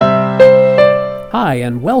Hi,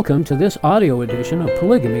 and welcome to this audio edition of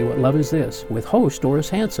Polygamy, What Love Is This, with host Doris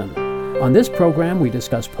Hanson. On this program, we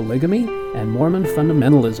discuss polygamy and Mormon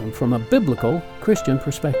fundamentalism from a biblical Christian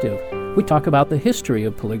perspective. We talk about the history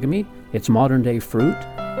of polygamy, its modern-day fruit,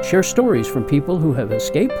 share stories from people who have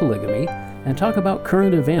escaped polygamy, and talk about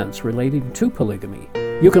current events relating to polygamy.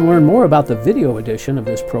 You can learn more about the video edition of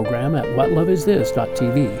this program at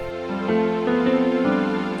whatloveisthis.tv.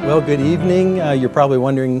 Well, good evening. You're probably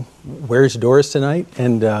wondering, where's Doris tonight?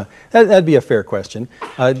 And that'd be a fair question.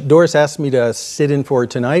 Doris asked me to sit in for her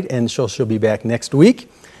tonight, and she'll be back next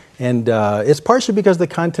week. And it's partially because of the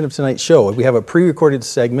content of tonight's show. We have a pre-recorded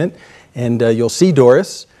segment, and you'll see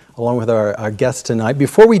Doris along with our guests tonight.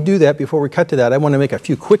 Before we do that, before we cut to that, I want to make a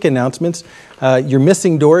few quick announcements. You're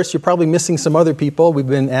missing Doris. You're probably missing some other people. We've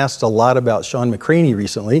been asked a lot about Sean McCraney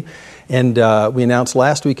recently, and we announced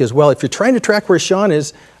last week as well. If you're trying to track where Sean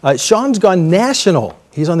is, Sean's gone national.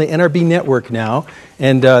 He's on the NRB network now,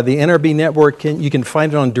 and the NRB network, you can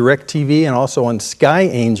find it on DirecTV and also on Sky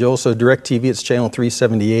Angel. So DirecTV, it's channel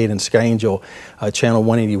 378, and Sky Angel, channel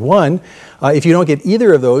 181. If you don't get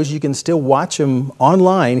either of those, you can still watch him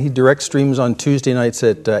online. He direct streams on Tuesday nights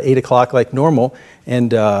at 8 o'clock like normal,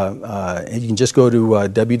 and you can just go to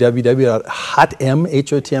www.hotm.tv.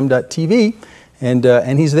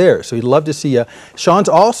 And he's there, so he'd love to see you. Sean's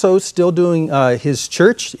also still doing his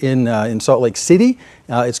church in Salt Lake City.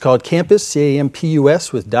 It's called Campus,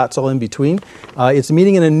 C-A-M-P-U-S, with dots all in between. It's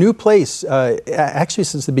meeting in a new place, actually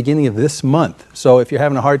since the beginning of this month. So if you're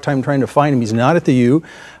having a hard time trying to find him, he's not at the U.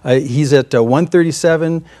 He's at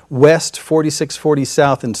 137 West, 4640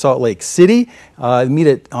 South in Salt Lake City.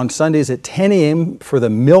 Meet on Sundays at 10 a.m. for the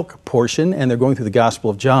milk portion, and they're going through the Gospel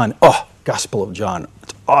of John. Oh, Gospel of John.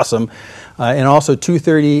 It's awesome. And also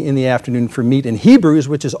 2:30 in the afternoon for Meat in Hebrews,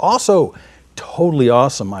 which is also totally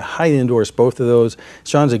awesome. I highly endorse both of those.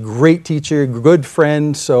 Sean's a great teacher, good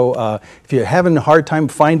friend. So if you're having a hard time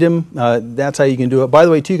find him, that's how you can do it. By the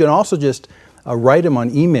way, too, you can also just write him on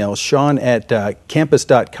email,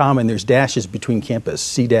 sean@campus.com, and there's dashes between campus,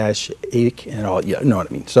 C-A and all. Yeah, you know what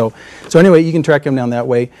I mean. So anyway, you can track him down that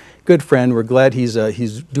way. Good friend. We're glad he's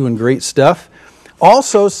doing great stuff.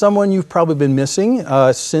 Also, someone you've probably been missing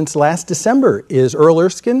since last December is Earl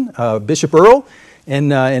Erskine, Bishop Earl.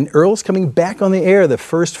 And Earl's coming back on the air the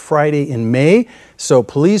first Friday in May. So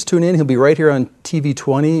please tune in. He'll be right here on TV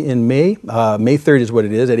 20 in May. May 3rd is what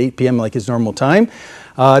it is, at 8 p.m. like his normal time.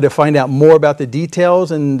 To find out more about the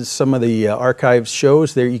details and some of the archived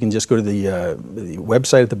shows there, you can just go to the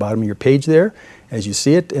website at the bottom of your page there as you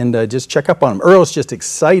see it, and just check up on him. Earl's just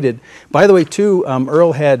excited. By the way, too,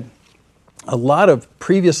 Earl had a lot of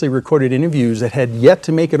previously recorded interviews that had yet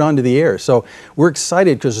to make it onto the air. So we're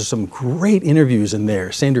excited because there's some great interviews in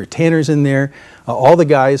there. Sandra Tanner's in there. All the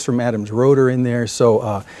guys from Adams Road are in there.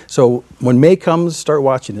 So when May comes, start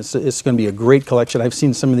watching. It's going to be a great collection. I've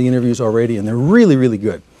seen some of the interviews already, and they're really, really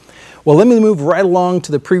good. Well, let me move right along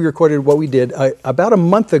to the pre-recorded what we did. About a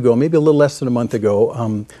month ago, maybe a little less than a month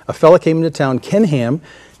ago, a fella came into town, Ken Ham.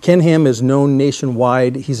 Ken Ham is known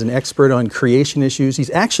nationwide. He's an expert on creation issues. He's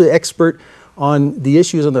actually expert on the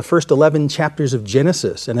issues on the first 11 chapters of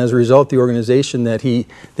Genesis, and as a result, the organization that he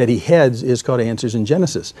heads is called Answers in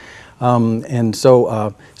Genesis.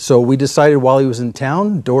 So we decided while he was in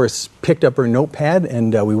town, Doris picked up her notepad,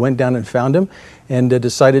 and we went down and found him, and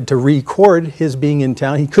decided to record his being in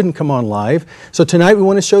town. He couldn't come on live, so tonight we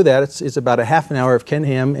want to show that. It's about a half an hour of Ken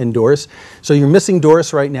Ham and Doris. So you're missing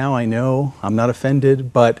Doris right now. I know. I'm not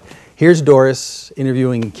offended, but here's Doris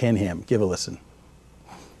interviewing Ken Ham. Give a listen.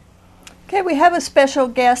 Okay, we have a special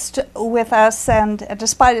guest with us, and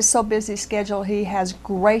despite his so busy schedule, he has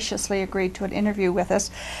graciously agreed to an interview with us.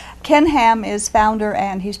 Ken Ham is founder,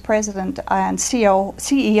 and he's president and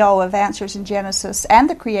CEO of Answers in Genesis and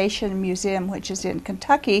the Creation Museum, which is in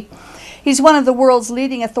Kentucky. He's one of the world's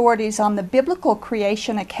leading authorities on the biblical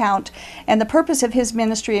creation account, and the purpose of his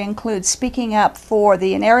ministry includes speaking up for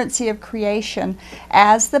the inerrancy of creation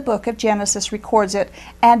as the book of Genesis records it,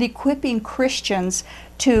 and equipping Christians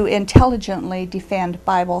to intelligently defend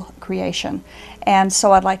Bible creation. And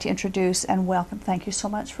so I'd like to introduce and welcome. Thank you so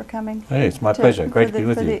much for coming. Hey, it's my pleasure. Great to be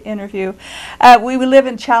with you. For the interview. We live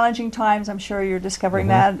in challenging times. I'm sure you're discovering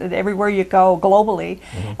that everywhere you go globally.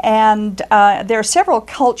 And there are several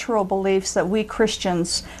cultural beliefs that we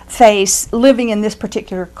Christians face living in this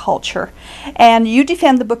particular culture. And you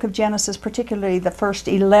defend the book of Genesis, particularly the first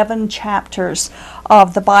 11 chapters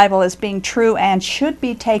of the Bible, as being true and should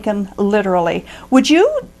be taken literally. Would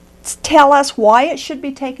you tell us why it should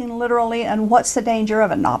be taken literally, and what's the danger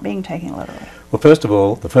of it not being taken literally? Well, first of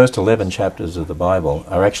all, the first 11 chapters of the Bible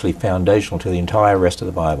are actually foundational to the entire rest of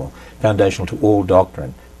the Bible, foundational to all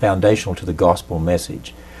doctrine. foundational to the gospel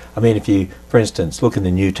message. I mean, if you, for instance, look in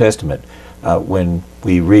the New Testament, when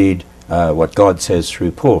we read what God says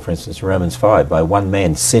through Paul, for instance, Romans 5, by one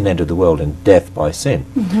man sin entered the world and death by sin.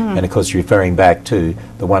 And of course referring back to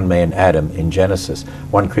the one man Adam in Genesis.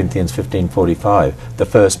 1 Corinthians 15:45, the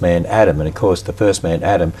first man Adam, and of course the first man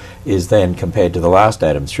Adam is then compared to the last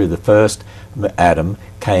Adam. Through the first Adam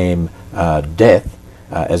came death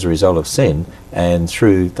as a result of sin, and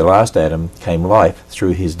through the last Adam came life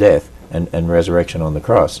through his death and resurrection on the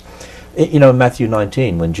cross. You know, in Matthew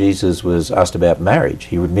 19, when Jesus was asked about marriage,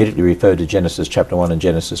 he immediately referred to Genesis chapter 1 and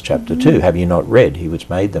Genesis chapter 2. Have you not read? He which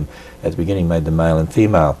made them, at the beginning made them male and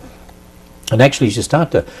female. And actually, as you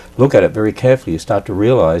start to look at it very carefully, you start to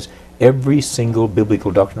realize every single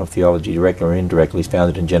biblical doctrine of theology, directly or indirectly, is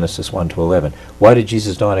founded in Genesis 1 to 11. Why did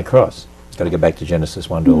Jesus die on a cross? It's got to go back to Genesis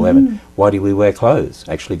 1 to 11. Why do we wear clothes?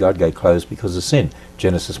 Actually, God gave clothes because of sin.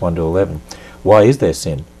 Genesis 1 to 11. Why is there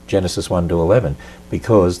sin? Genesis 1 to 11,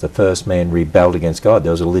 because the first man rebelled against God.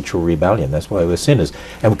 There was a literal rebellion. That's why we're sinners.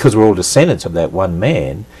 And because we're all descendants of that one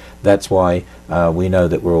man, that's why we know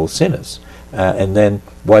that we're all sinners. And then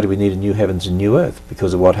why do we need a new heavens and new earth?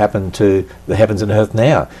 Because of what happened to the heavens and earth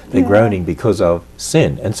now. They're groaning because of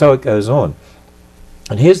sin. And so it goes on.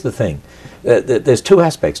 And here's the thing. There's two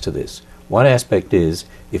aspects to this. One aspect is,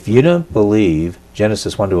 if you don't believe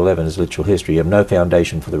Genesis 1 to 11 is literal history, you have no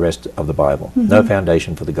foundation for the rest of the Bible, no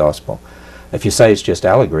foundation for the gospel. If you say it's just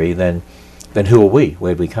allegory, then who are we?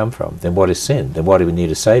 Where do we come from? Then what is sin? Then why do we need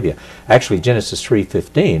a Saviour? Actually, Genesis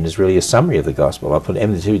 3:15 is really a summary of the gospel. I'll put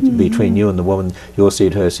enmity between you and the woman, your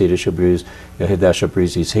seed, her seed, shall bruise, your head, thou shalt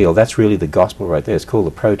bruise his heel. That's really the gospel right there. It's called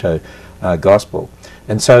the proto-gospel.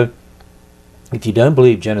 And so, if you don't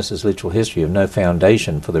believe Genesis literal history, you have no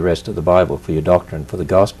foundation for the rest of the Bible, for your doctrine, for the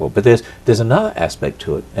gospel. But there's another aspect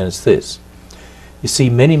to it, and it's this. You see,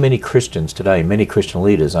 many Christians today, many Christian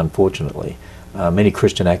leaders, unfortunately, many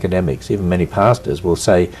Christian academics, even many pastors will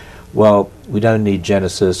say, well, we don't need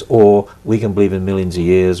Genesis, or we can believe in millions of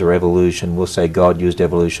years, or evolution. We'll say God used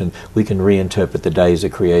evolution. We can reinterpret the days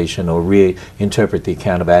of creation, or reinterpret the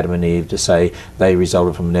account of Adam and Eve to say they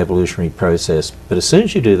resulted from an evolutionary process. But as soon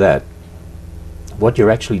as you do that, what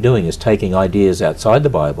you're actually doing is taking ideas outside the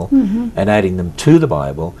Bible and adding them to the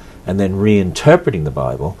Bible, and then reinterpreting the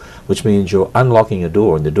Bible, which means you're unlocking a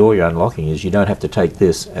door, and the door you're unlocking is you don't have to take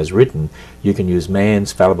this as written. You can use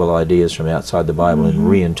man's fallible ideas from outside the Bible and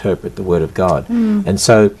reinterpret the Word of God. And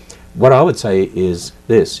so what I would say is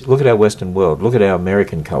this. Look at our Western world. Look at our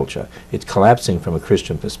American culture. It's collapsing from a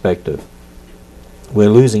Christian perspective. We're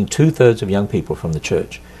losing 2/3 of young people from the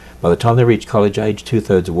church. By the time they reach college age,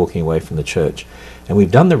 2/3 are walking away from the church. And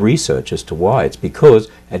we've done the research as to why. It's because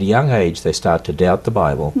at a young age they start to doubt the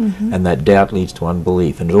Bible, and that doubt leads to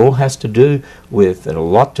unbelief. And it all has to do with, and a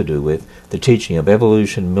lot to do with, the teaching of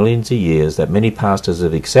evolution millions of years that many pastors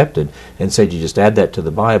have accepted and said you just add that to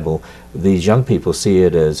the Bible. These young people see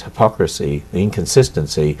it as hypocrisy,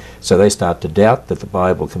 inconsistency, so they start to doubt that the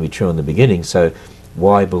Bible can be true in the beginning. So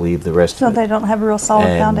why believe the rest of it? So they don't have a real solid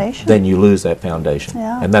And foundation. then you lose that foundation.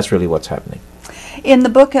 Yeah. And that's really what's happening. In the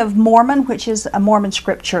Book of Mormon, which is a Mormon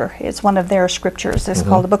scripture, it's one of their scriptures. It's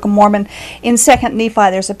called the Book of Mormon. In 2nd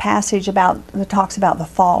Nephi, there's a passage that talks about the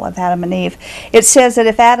fall of Adam and Eve. It says that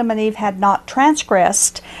if Adam and Eve had not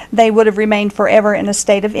transgressed, they would have remained forever in a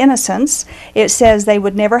state of innocence. It says they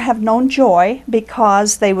would never have known joy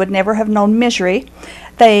because they would never have known misery.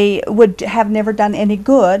 They would have never done any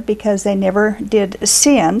good because they never did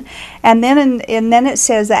sin. And then it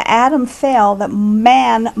says that Adam fell that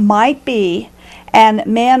man might be, and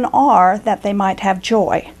men are that they might have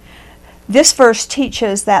joy. This verse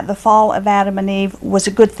teaches that the fall of Adam and Eve was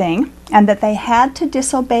a good thing, and that they had to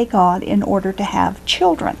disobey God in order to have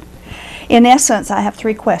children. In essence, I have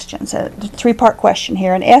three questions, a three-part question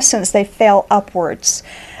here. In essence, they fell upwards.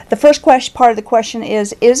 The first part of the question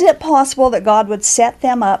is it possible that God would set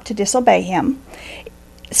them up to disobey Him?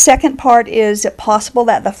 Second part, is it possible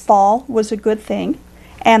that the fall was a good thing?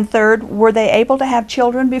 And third, were they able to have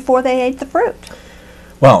children before they ate the fruit?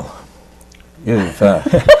 Well, you've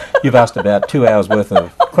asked about 2 hours worth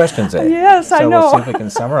of questions there. Yes, I know. So we'll see if we can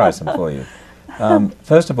summarize them for you.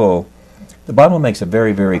 First of all, the Bible makes it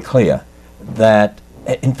very, very clear that,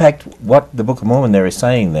 in fact, what the Book of Mormon there is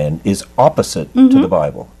saying then is opposite to the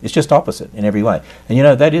Bible. It's just opposite in every way. And you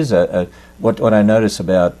know, that is what I notice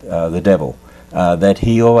about the devil, that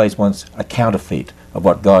he always wants a counterfeit of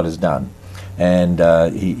what God has done. And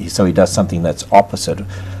so he does something that's opposite.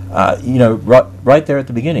 You know, right there at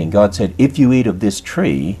the beginning, God said, if you eat of this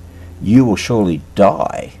tree, you will surely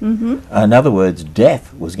die. In other words,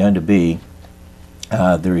 death was going to be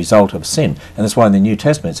the result of sin. And that's why in the New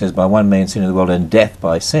Testament it says, by one man sin in the world and death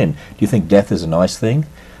by sin. Do you think death is a nice thing?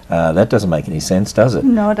 That doesn't make any sense, does it?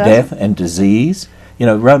 No, it doesn't. Death and disease. You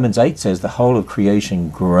know, Romans 8 says the whole of creation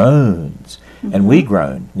groans. And we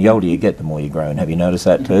groan. The older you get, the more you groan. Have you noticed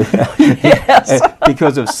that too? Yes.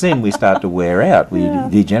 Because of sin, we start to wear out. We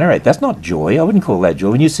degenerate. That's not joy. I wouldn't call that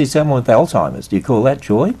joy. When you see someone with Alzheimer's, do you call that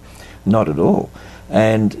joy? Not at all.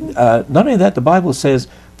 And not only that, the Bible says,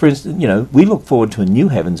 for instance, you know, we look forward to a new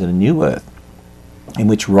heavens and a new earth in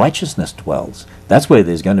which righteousness dwells. That's where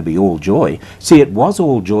there's going to be all joy. See, it was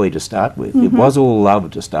all joy to start with. It was all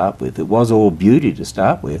love to start with. It was all beauty to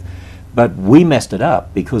start with. But we messed it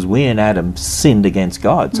up because we and Adam sinned against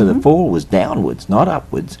God. So the fall was downwards, not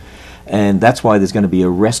upwards. And that's why there's going to be a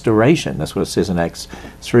restoration. That's what it says in Acts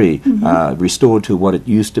 3. Restored to what it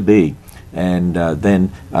used to be. And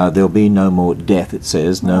then there'll be no more death, it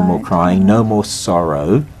says. No more crying, no more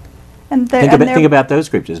sorrow. And think about those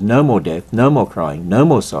scriptures. No more death, no more crying, no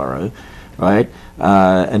more sorrow. Right?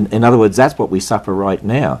 And in other words, that's what we suffer right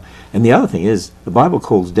now. And the other thing is, the Bible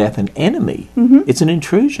calls death an enemy. It's an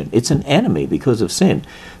intrusion. It's an enemy because of sin.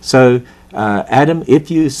 So, Adam, if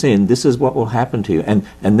you sin, this is what will happen to you. And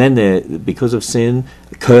then because of sin,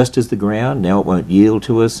 cursed is the ground. Now it won't yield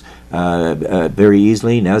to us very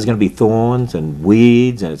easily. Now there's going to be thorns and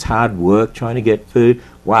weeds, and it's hard work trying to get food.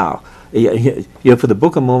 Wow. You know, for the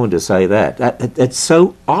Book of Mormon to say that's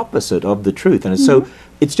so opposite of the truth, and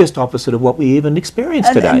it's just opposite of what we even experience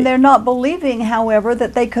today. And they're not believing, however,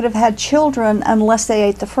 that they could have had children unless they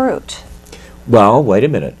ate the fruit. Well, wait a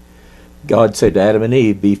minute. God said to Adam and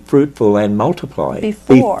Eve, be fruitful and multiply.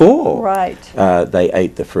 Before right. They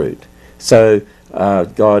ate the fruit. So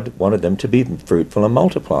God wanted them to be fruitful and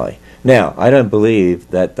multiply. Now, I don't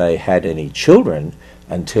believe that they had any children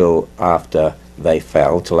until after they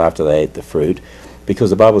fell, till after they ate the fruit,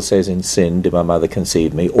 because the Bible says, in sin did my mother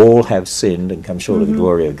conceive me. All have sinned and come short of the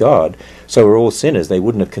glory of God. So we're all sinners. They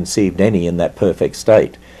wouldn't have conceived any in that perfect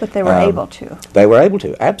state. But they were able to. They were able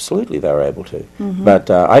to. Absolutely, they were able to. But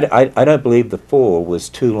I don't believe the fall was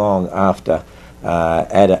too long after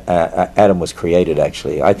Adam was created,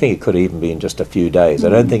 actually. I think it could have even been just a few days. I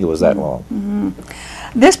don't think it was that long.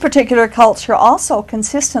 This particular culture also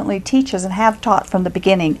consistently teaches, and have taught from the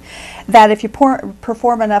beginning, that if you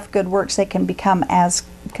perform enough good works, they can become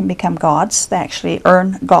gods. They actually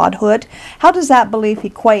earn godhood. How does that belief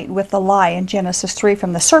equate with the lie in Genesis 3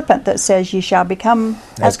 from the serpent that says, "Ye shall become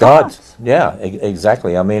as gods"? Yeah,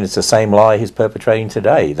 exactly. I mean, it's the same lie he's perpetrating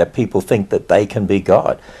today, that people think that they can be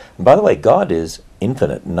God. And by the way, God is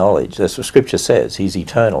infinite knowledge. That's what Scripture says. He's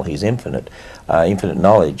eternal. He's infinite. Infinite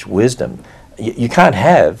knowledge, wisdom. You can't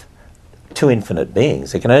have two infinite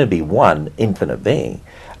beings. There can only be one infinite being.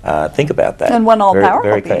 Think about that. And one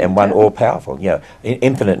all-powerful being. And one all-powerful, you know,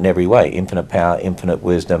 infinite in every way, infinite power, infinite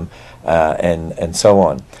wisdom, and so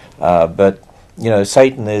on. But, you know,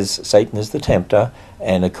 Satan is the tempter,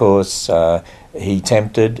 and of course he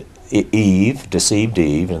tempted Eve, deceived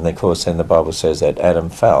Eve, and of course then the Bible says that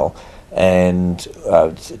Adam fell, and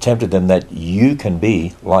tempted them that you can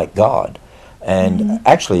be like God. And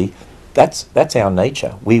actually, that's our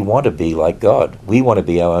nature. We want to be like God. We want to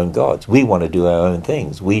be our own gods. We want to do our own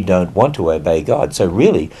things. We don't want to obey God. So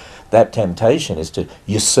really, that temptation is to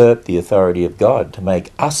usurp the authority of God, to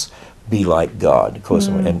make us be like God, of course,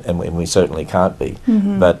 and we certainly can't be.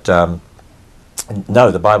 But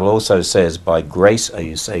no, the Bible also says, by grace are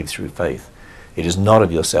you saved through faith. It is not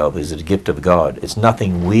of yourself, it is a gift of God. It's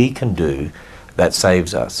nothing we can do that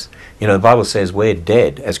saves us. You know, the Bible says we're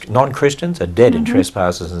dead, as non-Christians are dead in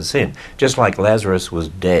trespasses and sin, just like Lazarus was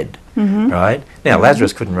dead, right? Now,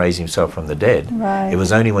 Lazarus couldn't raise himself from the dead. Right. It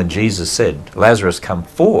was only when Jesus said, Lazarus, come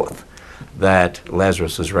forth, that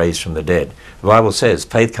Lazarus was raised from the dead. The Bible says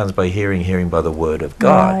faith comes by hearing, hearing by the word of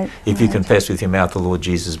God. Right, if you confess with your mouth the Lord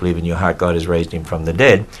Jesus, believe in your heart God has raised him from the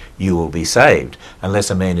dead, you will be saved. Unless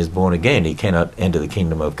a man is born again, he cannot enter the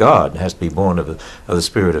kingdom of God. It has to be born of the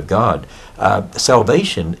Spirit of God.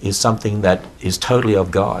 Salvation is something that is totally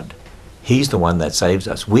of God. He's the one that saves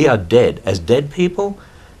us. We are dead. As dead people,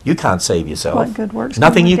 you can't save yourself. What good works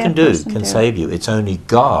Nothing can you a can dead do person can save you. It's only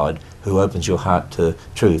God who opens your heart to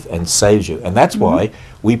truth and saves you. And that's why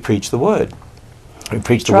we preach the Word. We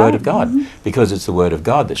preach the Word of God, because it's the Word of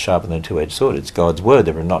God that's sharper than a two-edged sword. It's God's Word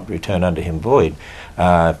that will not return unto him void.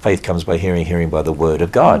 Faith comes by hearing, hearing by the Word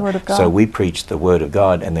of God. The Word of God. So we preach the Word of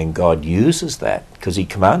God, and then God uses that, because he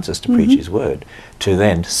commands us to preach his Word, to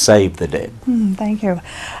then save the dead. Thank you.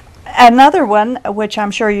 Another one, which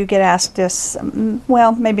I'm sure you get asked this,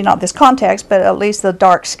 well, maybe not this context, but at least the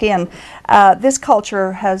dark skin. This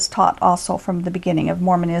culture has taught also from the beginning of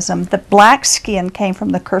Mormonism that black skin came from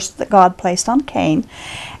the curse that God placed on Cain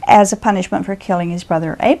as a punishment for killing his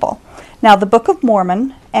brother Abel. Now, the Book of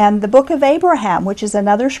Mormon and the Book of Abraham, which is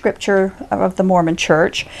another scripture of the Mormon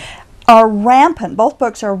Church, are rampant. Both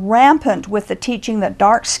books are rampant with the teaching that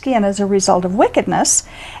dark skin is a result of wickedness,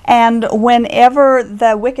 and whenever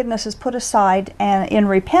the wickedness is put aside and in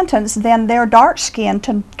repentance, then their dark skin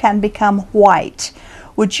can become white.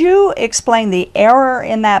 Would you explain the error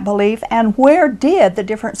in that belief, and where did the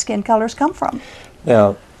different skin colors come from?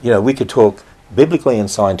 Now, we could talk biblically and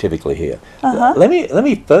scientifically here. Let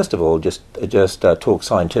me first of all just talk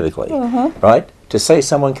scientifically, right? To say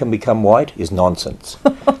someone can become white is nonsense.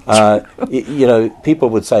 People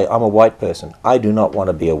would say, I'm a white person. I do not want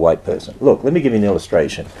to be a white person. Look, let me give you an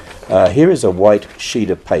illustration. Here is a white sheet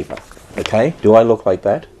of paper, okay? Do I look like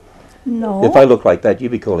that? No. If I look like that,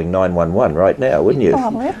 you'd be calling 911 right now, wouldn't you?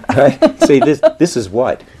 Probably. See, this is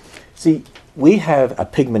white. See, we have a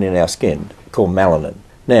pigment in our skin called melanin.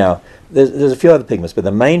 Now, there's a few other pigments, but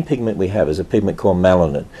the main pigment we have is a pigment called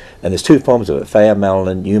melanin, and there's two forms of it: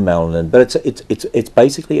 pheomelanin, eumelanin. But it's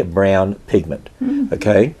basically a brown pigment.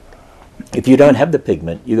 Okay, if you don't have the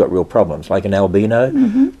pigment, you've got real problems, like an albino,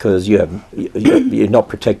 because you're not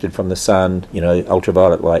protected from the sun,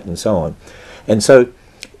 ultraviolet light, and so on. And so,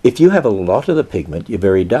 if you have a lot of the pigment, you're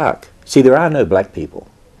very dark. See, there are no black people.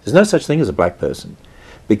 There's no such thing as a black person,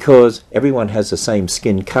 because everyone has the same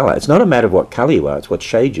skin colour. It's not a matter of what colour you are, it's what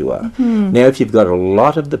shade you are. Now, if you've got a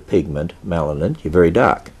lot of the pigment, melanin, you're very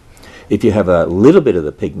dark. If you have a little bit of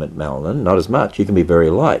the pigment, melanin, not as much, you can be very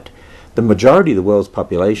light. The majority of the world's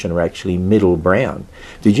population are actually middle brown.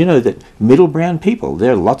 Did you know that middle brown people,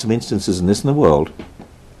 there are lots of instances in this in the world,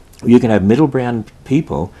 you can have middle brown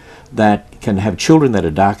people that can have children that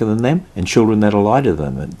are darker than them and children that are lighter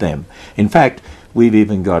than them. In fact, we've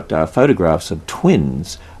even got photographs of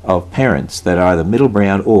twins of parents that are either middle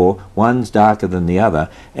brown or one's darker than the other,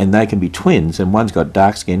 and they can be twins, and one's got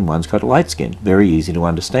dark skin, one's got light skin. Very easy to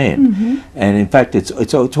understand. And in fact,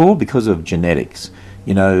 it's all because of genetics.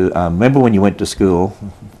 Remember when you went to school?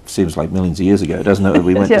 Seems like millions of years ago, doesn't it? That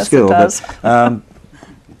we went to school. Yes, it does. But,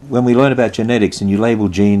 when we learn about genetics and you label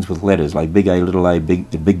genes with letters like big A, little a,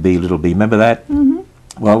 big B, little b, remember that?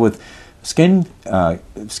 Well, with skin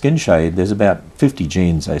shade, there's about 50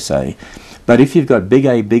 genes, they say. But if you've got big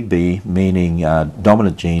A, big B, meaning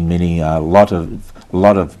dominant gene, meaning a lot of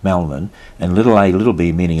melanin, and little a, little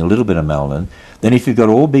b, meaning a little bit of melanin, then if you've got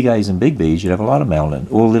all big A's and big B's, you'd have a lot of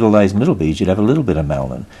melanin. All little A's and little B's, you'd have a little bit of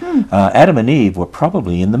melanin. Adam and Eve were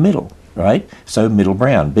probably in the middle, right? So middle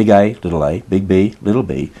brown, big A, big B, little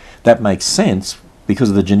b. That makes sense because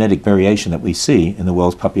of the genetic variation that we see in the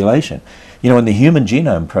world's population. When the Human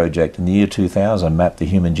Genome Project in the year 2000 mapped the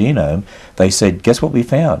human genome, they said, guess what we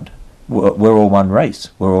found? We're all one race.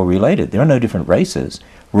 We're all related. There are no different races.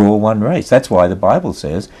 We're all one race. That's why the Bible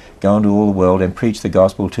says, go into all the world and preach the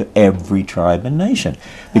gospel to every tribe and nation,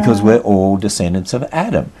 because we're all descendants of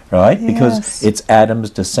Adam, right? Yes. Because it's Adam's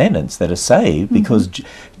descendants that are saved, because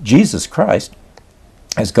Jesus Christ,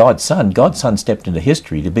 as God's Son stepped into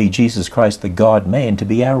history to be Jesus Christ, the God-man, to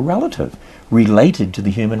be our relative, related to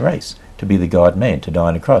the human race, to be the God-man, to die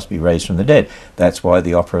on a cross, be raised from the dead. That's why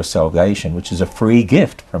the offer of salvation, which is a free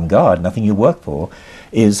gift from God, nothing you work for,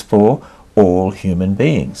 is for all human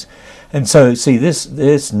beings. And so, see,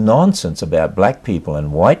 this nonsense about black people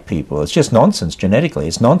and white people, it's just nonsense genetically,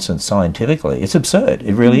 it's nonsense scientifically, it's absurd,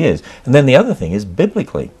 it really is. And then the other thing is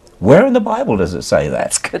biblically. Where in the Bible does it say that?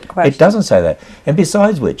 That's a good question. It doesn't say that. And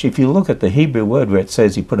besides which, if you look at the Hebrew word where it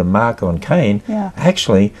says he put a mark on Cain,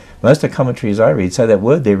 actually, most of the commentaries I read say that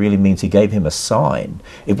word there really means he gave him a sign.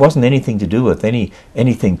 It wasn't anything to do with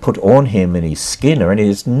anything put on him in his skin or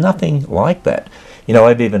anything. It's nothing like that.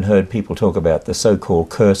 I've even heard people talk about the so-called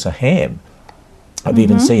curse of Ham. I've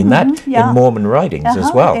even seen that in Mormon writings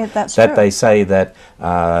as well. That's that true. They say that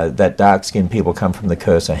that dark-skinned people come from the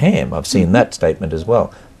curse of Ham. I've seen that statement as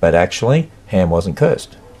well. But actually, Ham wasn't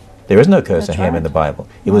cursed. There is no curse of Ham in the Bible.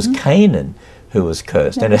 It was Canaan who was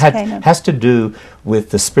cursed. And it has to do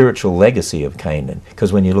with the spiritual legacy of Canaan.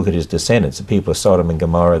 Because when you look at his descendants, the people of Sodom and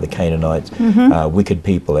Gomorrah, the Canaanites, wicked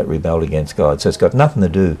people that rebelled against God. So it's got nothing to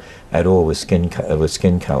do at all with skin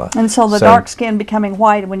colour. And so the dark skin becoming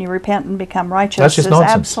white when you repent and become righteous that's just is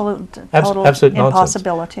nonsense. Total absolute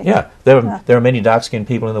impossibility. Nonsense. Yeah, there are many dark-skinned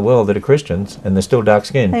people in the world that are Christians, and they're still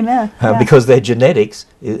dark-skinned. Amen. Because their genetics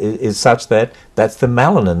is such that that's the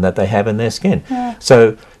melanin that they have in their skin. Yeah.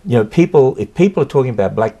 So, if people are talking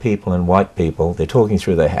about black people and white people, they're talking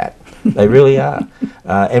through their hat. They really are.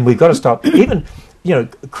 And we've got to stop, even,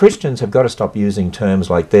 Christians have got to stop using terms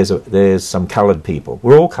like there's some coloured people.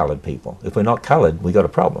 We're all coloured people. If we're not coloured, we've got a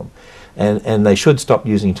problem. And they should stop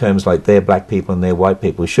using terms like they're black people and they're white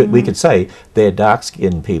people. We could say they're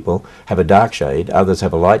dark-skinned people, have a dark shade, others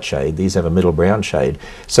have a light shade, these have a middle brown shade.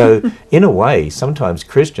 So in a way, sometimes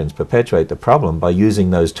Christians perpetuate the problem by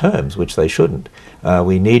using those terms, which they shouldn't.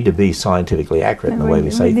 We need to be scientifically accurate in the way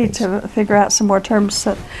we say things. We need to figure out some more terms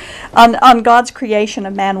on God's creation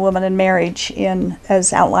of man, woman, and marriage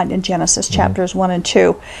as outlined in Genesis chapters 1 and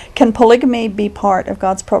 2. Can polygamy be part of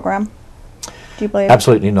God's program? Do you believe?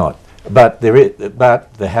 Absolutely not. But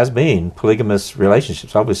there has been polygamous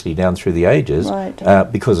relationships, obviously, down through the ages,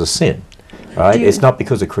 because of sin. Right? It's not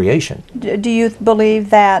because of creation. Do you believe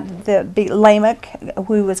that Lamech,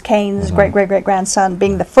 who was Cain's great-great-great-grandson,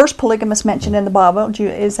 being the first polygamist mentioned in the Bible,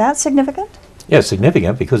 is that significant? Yeah, it's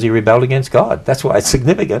significant because he rebelled against God. That's why it's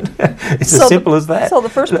significant. It's as simple as that. So the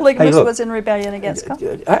first polygamist was in rebellion against God?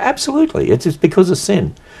 Absolutely. It's because of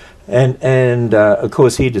sin. And of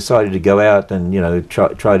course, he decided to go out and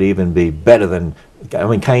try to even be better than. I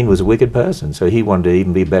mean, Cain was a wicked person, so he wanted to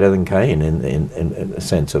even be better than Cain in a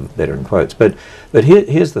sense of better in quotes. But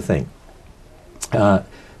here's the thing.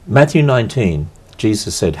 Matthew 19,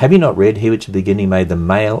 Jesus said, "Have you not read, he which at the beginning made them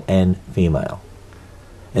male and female?"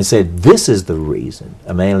 And said, "This is the reason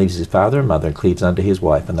a man leaves his father and mother and cleaves unto his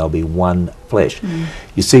wife, and they'll be one flesh."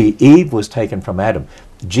 You see, Eve was taken from Adam.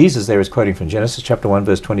 Jesus there is quoting from Genesis chapter 1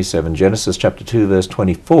 verse 27, Genesis chapter 2 verse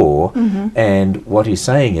 24, and what he's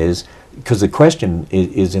saying is, because the question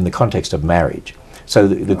is in the context of marriage. So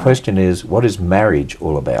the question is, what is marriage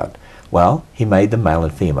all about? Well, he made them male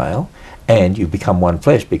and female, and you become one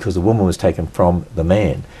flesh because the woman was taken from the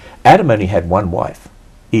man. Adam only had one wife,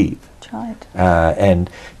 Eve. Right.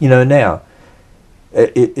 And now,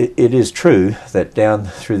 it is true that down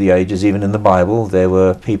through the ages, even in the Bible, there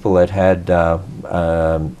were people that had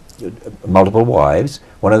multiple wives.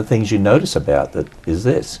 One of the things you notice about that is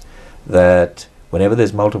this, that whenever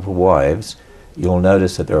there's multiple wives, you'll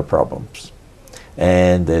notice that there are problems.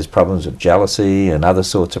 And there's problems of jealousy and other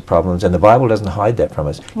sorts of problems, and the Bible doesn't hide that from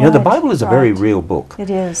us. The Bible is a very real book. It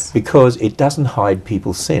is. Because it doesn't hide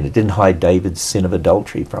people's sin. It didn't hide David's sin of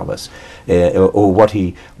adultery from us, or what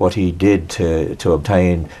he did to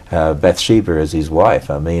obtain Bathsheba as his wife,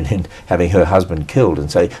 and having her husband killed.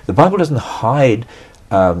 And so the Bible doesn't hide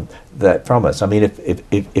that from us. I mean,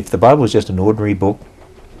 if the Bible was just an ordinary book,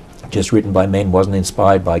 just written by men, wasn't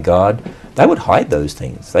inspired by God, they would hide those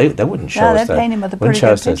things. They wouldn't show us that. Paint him with a pretty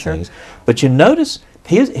good picture. Things. But you notice,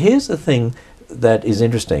 here's the thing that is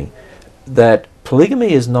interesting, that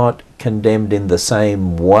polygamy is not condemned in the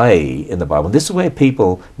same way in the Bible. And this is where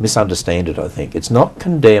people misunderstand it, I think. It's not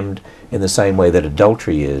condemned in the same way that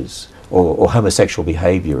adultery is, or homosexual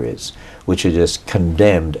behavior is, which are just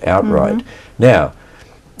condemned outright. Now,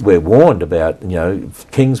 we're warned about,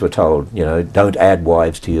 kings were told, don't add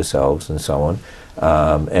wives to yourselves and so on.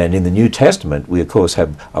 And in the New Testament, we of course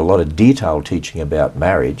have a lot of detailed teaching about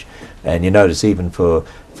marriage. And you notice even for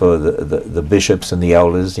the bishops and the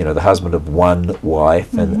elders, the husband of one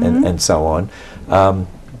wife and so on.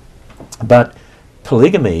 But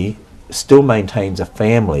polygamy still maintains a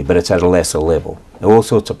family, but it's at a lesser level. There are all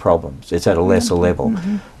sorts of problems. It's at a lesser level.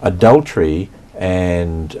 Adultery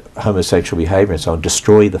and homosexual behavior and so on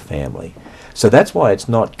destroy the family. So that's why it's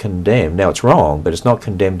not condemned. Now it's wrong, but it's not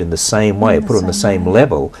condemned in the same way, put on the same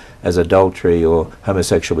level as adultery or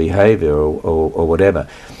homosexual behavior or whatever.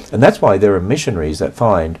 And that's why there are missionaries that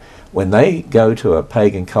find when they go to a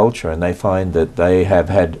pagan culture and they find that they have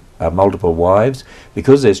had multiple wives,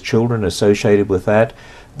 because there's children associated with that,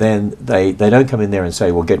 then they don't come in there and say,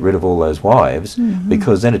 well, get rid of all those wives,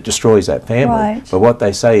 because then it destroys that family. Right. But what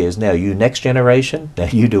they say is, now you next generation, now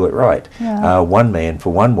you do it right. Yeah. One man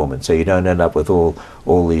for one woman, so you don't end up with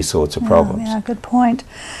all these sorts of problems. Yeah, good point.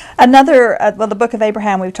 Another, the book of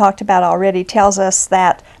Abraham we've talked about already tells us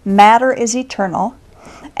that matter is eternal,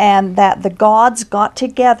 and that the gods got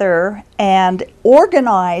together and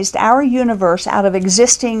organized our universe out of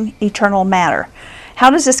existing eternal matter. How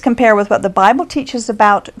does this compare with what the Bible teaches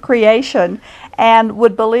about creation? And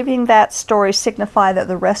would believing that story signify that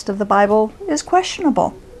the rest of the Bible is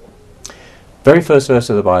questionable? Very first verse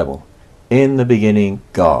of the Bible, in the beginning,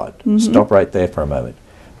 God. Stop right there for a moment.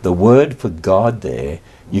 The word for God there,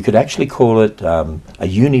 you could actually call it a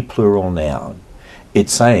uniplural noun.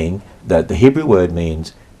 It's saying that the Hebrew word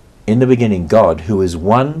means, in the beginning, God, who is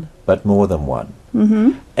one but more than one.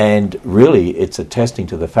 And really, it's attesting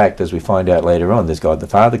to the fact, as we find out later on, there's God the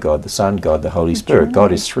Father, God the Son, God the Holy Spirit.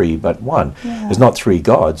 God is three but one. Yeah. There's not three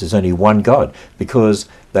gods, there's only one God. Because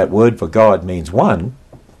that word for God means one,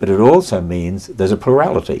 but it also means there's a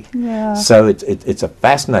plurality. Yeah. So it's a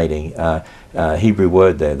fascinating Hebrew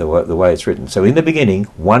word there, the way it's written. So in the beginning,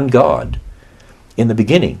 one God. In the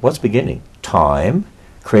beginning, what's beginning? Time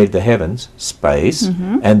created the heavens, space,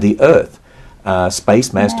 and the earth.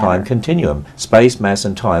 Space, mass, time continuum. Space, mass,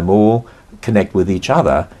 and time all connect with each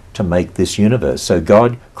other to make this universe. So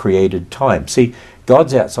God created time. See,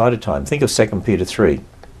 God's outside of time. Think of 2 Peter 3,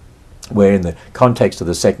 where in the context of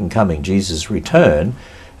the second coming, Jesus' return,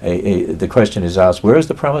 the question is asked, where is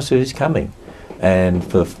the promise of his coming? And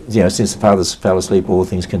since the fathers fell asleep, all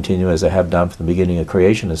things continue as they have done from the beginning of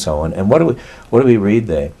creation, and so on. And what do we read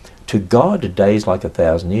there? To God, a day is like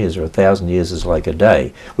 1,000 years, or 1,000 years is like a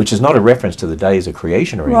day, which is not a reference to the days of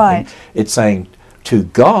creation or anything. Right. It's saying, to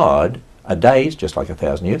God, a day is just like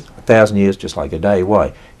 1,000 years, 1,000 years just like a day.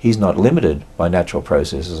 Why? He's not limited by natural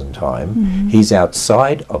processes and time. He's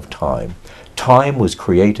outside of time. Time was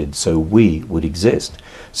created so we would exist.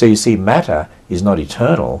 So you see, matter is not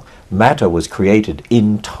eternal. Matter was created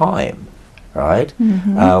in time, right?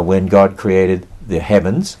 When God created the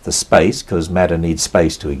heavens, the space, because matter needs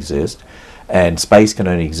space to exist, and space can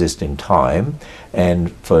only exist in time.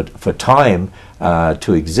 And for time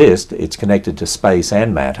to exist, it's connected to space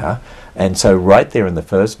and matter. And so right there in the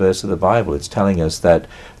first verse of the Bible, it's telling us that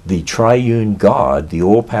the triune God, the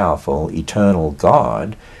all-powerful, eternal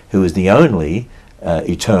God, who is the only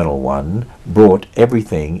eternal one, brought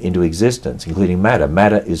everything into existence, including matter.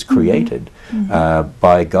 Matter is created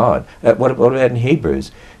by God. What about in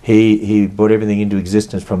Hebrews? He brought everything into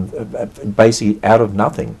existence from basically out of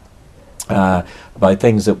nothing, by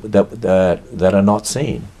things that are not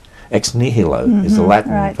seen. Ex nihilo is the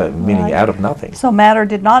Latin for meaning out of nothing. So matter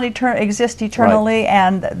did not exist eternally,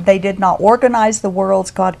 and they did not organize the worlds.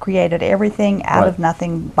 God created everything out of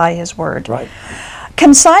nothing by his word. Right.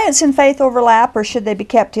 Can science and faith overlap, or should they be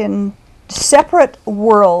kept in separate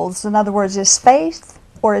worlds? In other words, is faith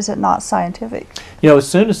or is it not scientific? As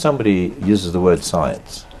soon as somebody uses the word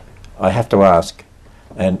science, I have to ask,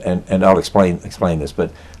 and I'll explain this,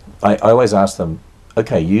 but I always ask them,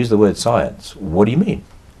 okay, use the word science. What do you mean?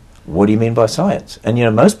 What do you mean by science?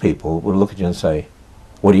 And most people would look at you and say,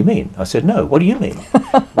 what do you mean? I said, no, what do you mean?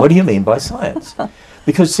 What do you mean by science?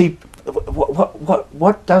 Because see,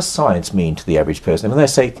 what does science mean to the average person? When they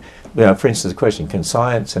say, for instance, the question, can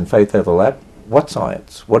science and faith overlap? What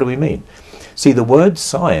science? What do we mean? See, the word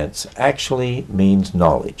science actually means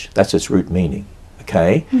knowledge. That's its root meaning,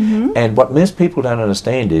 okay? And what most people don't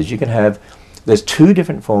understand is there's two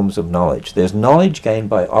different forms of knowledge. There's knowledge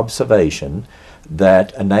gained by observation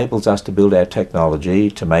that enables us to build our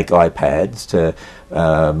technology, to make iPads,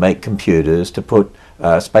 to make computers, to put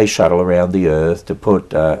a space shuttle around the Earth, to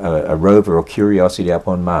put a rover or Curiosity up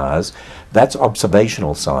on Mars. That's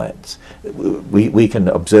observational science. We can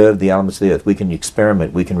observe the elements of the Earth, we can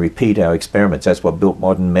experiment, we can repeat our experiments. That's what built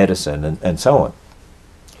modern medicine and so on.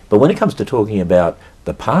 But when it comes to talking about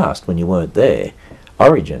the past, when you weren't there,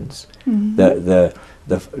 origins, how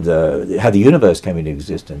the universe came into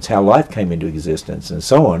existence, how life came into existence, and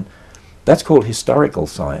so on, that's called historical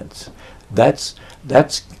science. That's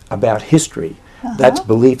about history. That's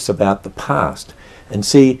beliefs about the past. And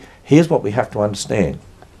see, here's what we have to understand,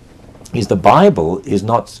 is the Bible is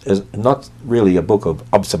not really a book of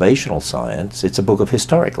observational science, it's a book of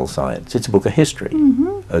historical science. It's a book of history,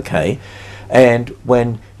 okay? And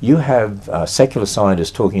when you have secular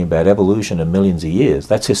scientists talking about evolution in millions of years,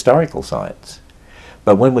 that's historical science.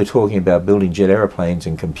 But when we're talking about building jet aeroplanes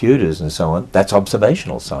and computers and so on, that's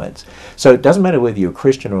observational science. So it doesn't matter whether you're a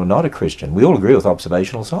Christian or not a Christian, we all agree with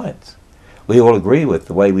observational science. We all agree with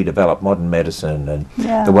the way we develop modern medicine and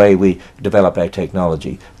the way we develop our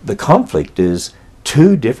technology. The conflict is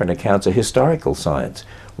two different accounts of historical science.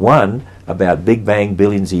 One about Big Bang,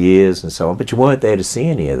 billions of years and so on, but you weren't there to see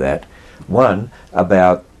any of that. One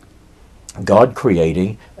about God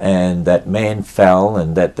creating and that man fell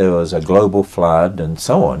and that there was a global flood and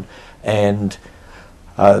so on. And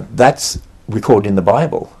that's recorded in the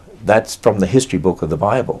Bible. That's from the history book of the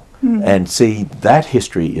Bible. And see, that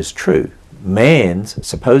history is true. Man's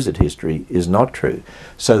supposed history is not true.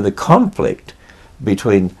 So the conflict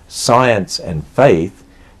between science and faith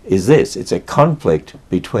is this. It's a conflict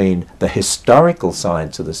between the historical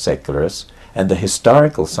science of the secularists and the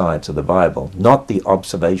historical science of the Bible, not the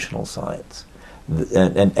observational science.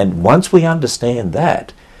 And once we understand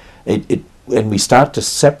that, and we start to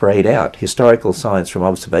separate out historical science from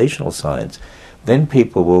observational science, then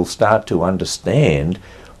people will start to understand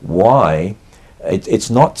why it's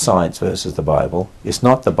not science versus the Bible, it's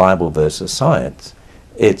not the Bible versus science,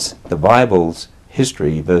 it's the Bible's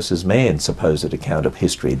history versus man's supposed account of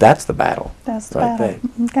history. That's the battle. That's the right battle.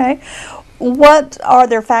 there. Okay. What are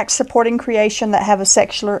there facts supporting creation that have a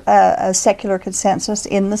secular consensus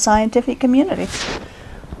in the scientific community?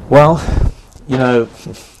 Well, you know,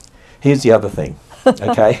 here's the other thing,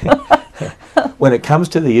 okay? When it comes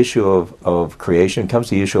to the issue of creation, comes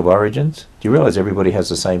to the issue of origins, do you realize everybody has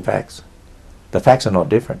the same facts? The facts are not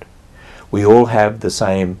different. We all have the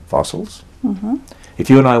same fossils. Mm-hmm. If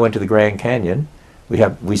you and I went to the Grand Canyon,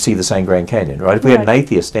 we see the same Grand Canyon, right? If we had an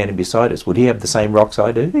atheist standing beside us, would he have the same rocks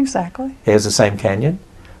I do? Exactly. He has the same canyon,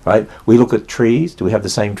 right? We look at trees. Do we have the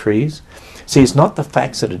same trees? See, it's not the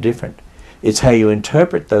facts that are different. It's how you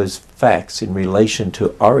interpret those facts in relation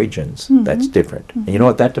to origins that's different. And you know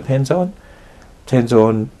what that depends on? Depends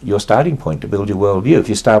on your starting point to build your worldview. If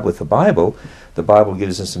you start with the Bible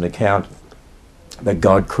gives us an account that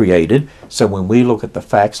God created. So when we look at the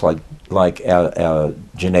facts like our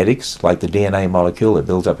genetics, like the DNA molecule that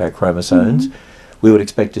builds up our chromosomes, we would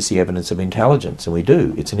expect to see evidence of intelligence, and we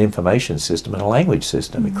do. It's an information system and a language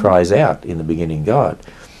system. It cries out, in the beginning God.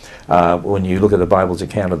 When you look at the Bible's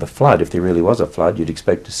account of the flood, if there really was a flood, you'd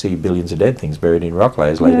expect to see billions of dead things buried in rock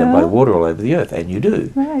layers laid down by water all over the earth, and you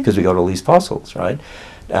do, because we got all these fossils, right?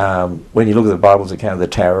 When you look at the Bible's account of the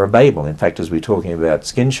Tower of Babel, in fact, as we were talking about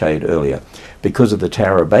skin shade earlier, because of the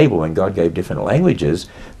Tower of Babel, when God gave different languages,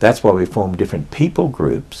 that's why we formed different people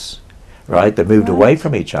groups, right, that moved away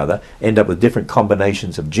from each other, end up with different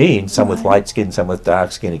combinations of genes, some with light skin, some with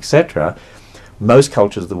dark skin, etc. Most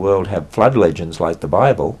cultures of the world have flood legends like the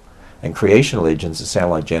Bible, and creation legends that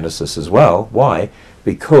sound like Genesis as well. Why?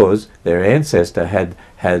 Because their ancestor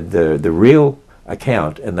had the real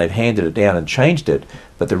account, and they've handed it down and changed it,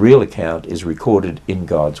 but the real account is recorded in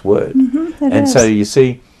God's Word. So you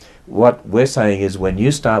see, what we're saying is when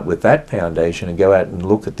you start with that foundation and go out and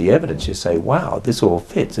look at the evidence, you say, wow, this all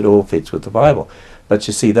fits. It all fits with the Bible. But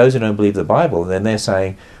you see, those who don't believe the Bible, then they're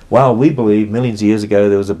saying, well, we believe millions of years ago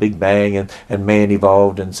there was a big bang and man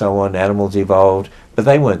evolved and so on, animals evolved, but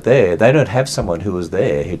they weren't there. They don't have someone who was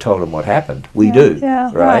there who told them what happened. We do,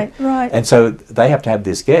 right? And so they have to have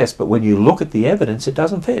this guess, but when you look at the evidence, it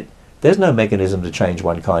doesn't fit. There's no mechanism to change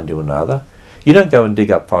one kind to another. You don't go and dig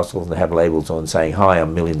up fossils and have labels on saying, hi,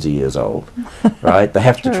 I'm millions of years old, right? They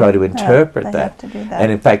have to try to interpret that. Have to do that.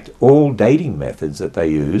 And in fact, all dating methods that they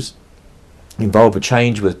use involve a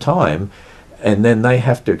change with time, and then they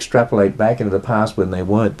have to extrapolate back into the past when they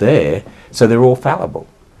weren't there, so they're all fallible.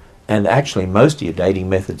 And actually, most of your dating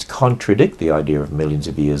methods contradict the idea of millions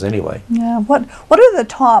of years anyway. Yeah. What are the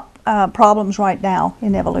top problems right now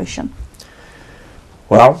in evolution?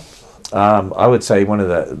 Well, I would say one of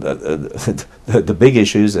the big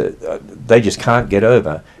issues that they just can't get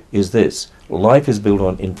over is this. Life is built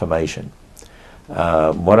on information.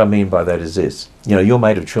 What I mean by that is this. You know, you're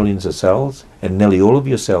made of trillions of cells, and nearly all of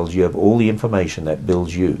your cells, you have all the information that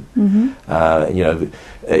builds you. You know,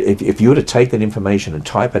 if you were to take that information and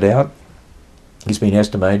type it out, it's been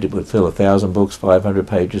estimated it would fill 1,000 books, 500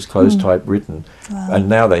 pages, close type written. And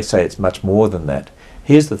now they say it's much more than that.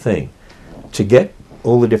 Here's the thing. To get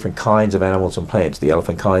all the different kinds of animals and plants, the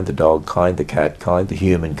elephant kind, the dog kind, the cat kind, the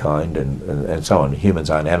human kind, and so on. Humans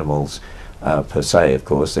aren't animals per se, of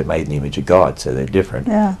course. They're made in the image of God, so they're different.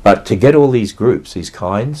 But to get all these groups, these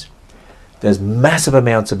kinds, there's massive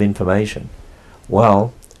amounts of information.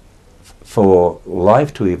 Well, for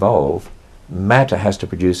life to evolve, matter has to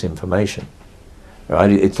produce information. Right?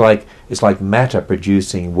 It's like matter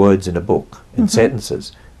producing words in a book, in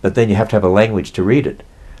sentences. But then you have to have a language to read it.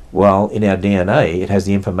 Well, in our DNA, it has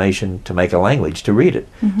the information to make a language to read it.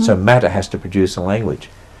 So matter has to produce a language.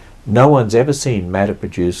 No one's ever seen matter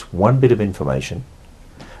produce one bit of information.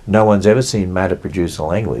 No one's ever seen matter produce a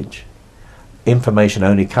language. Information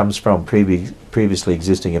only comes from previously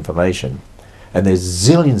existing information. And there's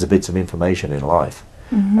zillions of bits of information in life.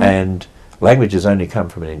 And languages only come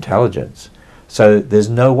from an intelligence. So there's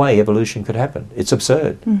no way evolution could happen. It's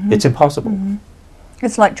absurd. It's impossible.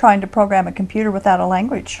 It's like trying to program a computer without a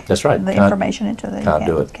language. That's right. The information into it. Can't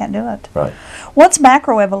do it. Can't do it. Right. What's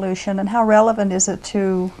macroevolution, and how relevant is it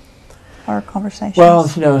to our conversations? Well,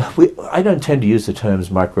 you know, I don't tend to use the terms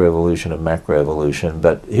microevolution and macroevolution,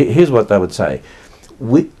 but here's what I would say.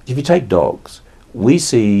 If you take dogs, we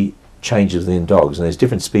see changes within dogs, and there's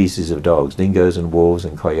different species of dogs, dingoes and wolves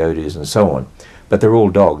and coyotes and so on. But they're all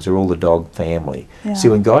dogs. They're all the dog family. See,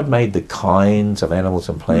 when God made the kinds of animals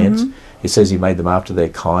and plants, He says He made them after their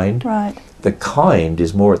kind. Right. The kind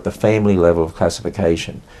is more at the family level of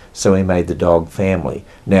classification. So He made the dog family.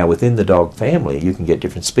 Now, within the dog family, you can get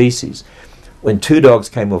different species. When 2 dogs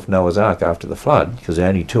came off Noah's Ark after the flood, because there are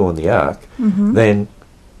only 2 on the Ark, then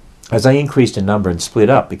as they increased in number and split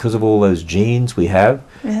up, because of all those genes we have,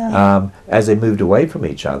 as they moved away from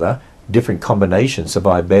each other, different combinations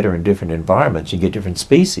survive better in different environments. You get different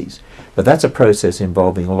species. But that's a process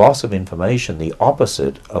involving loss of information, the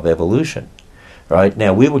opposite of evolution. Right?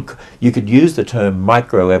 Now, you could use the term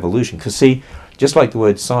microevolution, because see, just like the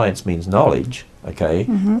word science means knowledge, okay,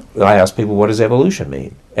 I ask people, what does evolution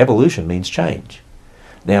mean? Evolution means change.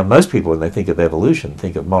 Now, most people, when they think of evolution,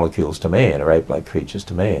 think of molecules to man, or ape-like creatures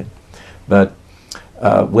to man. But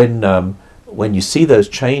when you see those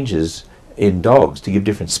changes in dogs to give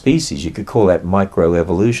different species, you could call that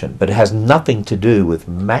microevolution. But it has nothing to do with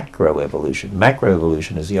macroevolution.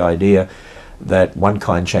 Macroevolution is the idea that one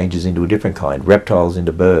kind changes into a different kind, reptiles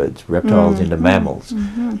into birds, reptiles into mammals,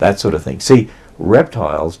 that sort of thing. See,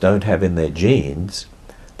 reptiles don't have in their genes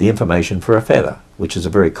the information for a feather, which is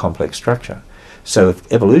a very complex structure. So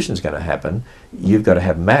if evolution is going to happen, you've got to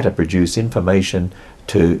have matter produce information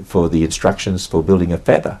for the instructions for building a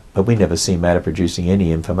feather, but we never see matter producing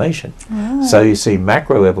any information. So you see,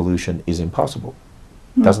 macroevolution is impossible.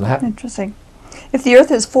 Doesn't happen. Interesting. If the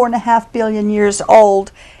Earth is 4.5 billion years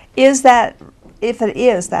old, is that, if it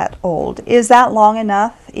is that old, is that long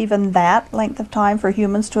enough, even that length of time, for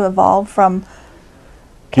humans to evolve from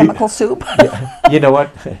chemical soup? You know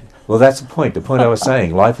what? Well, that's the point. The point I was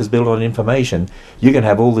saying, life is built on information. You can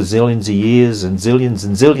have all the zillions of years and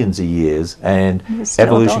zillions of years, and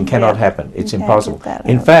evolution cannot happen. It's impossible.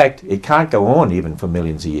 In fact, it can't go on even for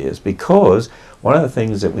millions of years, because one of the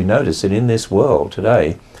things that we notice that in this world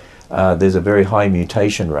today, there's a very high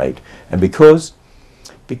mutation rate. And because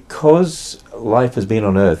life has been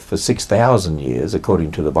on Earth for 6,000 years,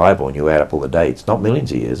 according to the Bible, and you add up all the dates, not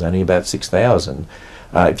millions of years, only about 6,000,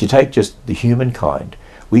 if you take just the humankind,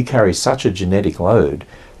 we carry such a genetic load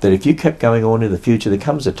that if you kept going on in the future, there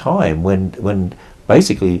comes a time when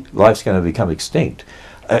basically life's going to become extinct.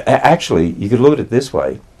 Actually, you could look at it this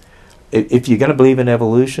way. If you're going to believe in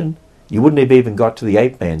evolution, you wouldn't have even got to the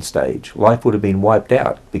ape-man stage. Life would have been wiped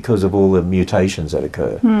out because of all the mutations that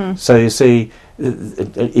occur. So you see,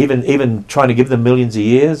 even trying to give them millions of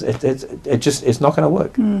years, it's not going to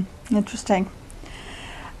work. Interesting.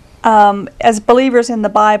 As believers in the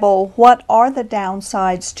Bible, what are the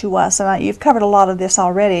downsides to us? And you've covered a lot of this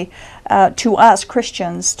already. To us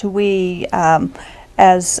Christians, to we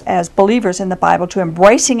as believers in the Bible, to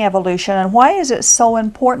embracing evolution, and why is it so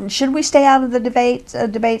important? Should we stay out of the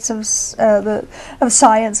debates of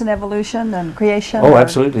science and evolution and creation? Oh,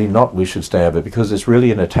 absolutely not. We should stay out of it, because it's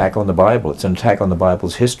really an attack on the Bible. It's an attack on the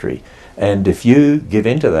Bible's history. And if you give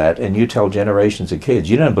into that and you tell generations of kids,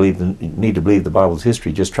 you don't need to believe the Bible's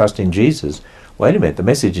history, just trust in Jesus. Wait a minute, the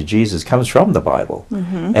message of Jesus comes from the Bible.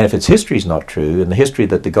 And if its history is not true, and the history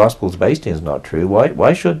that the gospel is based in is not true,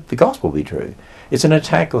 why should the gospel be true? It's an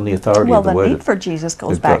attack on the authority of the word. Well, the need for Jesus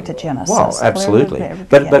goes back to Genesis. Well, absolutely.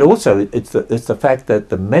 But also, it's the fact that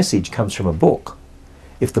the message comes from a book.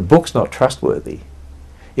 If the book's not trustworthy,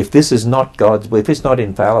 if this is not God's, if it's not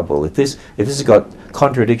infallible, if this has got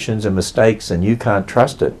contradictions and mistakes and you can't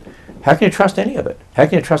trust it, how can you trust any of it? How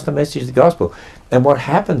can you trust the message of the gospel? And what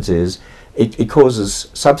happens is, it causes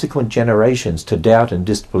subsequent generations to doubt and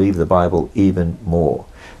disbelieve the Bible even more.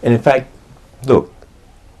 And in fact, look,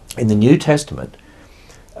 in the New Testament,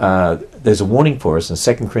 there's a warning for us in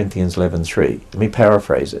 2 Corinthians 11:3. Let me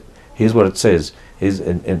paraphrase it. Here's what it says. Here's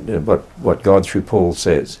what God through Paul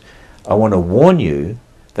says. I want to warn you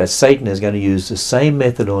that Satan is going to use the same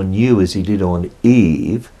method on you as he did on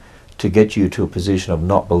Eve to get you to a position of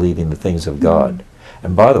not believing the things of God.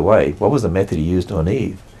 And by the way, what was the method he used on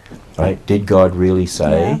Eve? Right? Did God really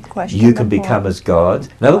say you can become as gods?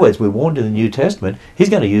 In other words, we're warned in the New Testament, he's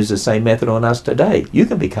going to use the same method on us today. You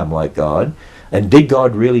can become like God. And did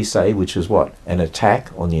God really say, which is what? An attack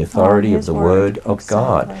on the authority of the word of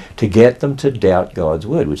God, to get them to doubt God's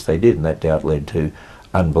word, which they did, and that doubt led to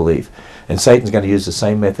unbelief. And Satan's going to use the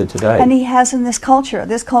same method today. And he has in this culture.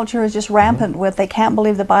 This culture is just rampant with, they can't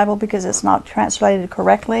believe the Bible because it's not translated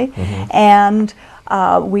correctly. And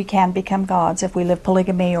we can become gods if we live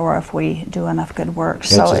polygamy or if we do enough good work.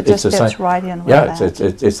 So it just fits right in with that. Yeah,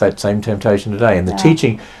 it's that same temptation today. And the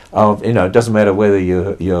teaching of, it doesn't matter whether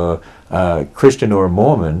you're Christian or a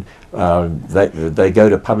Mormon, they go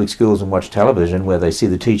to public schools and watch television where they see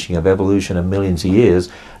the teaching of evolution and millions of years,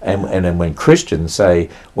 and then when Christians say,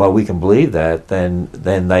 well, we can believe that, then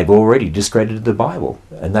they've already discredited the Bible.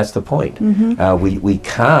 And that's the point. We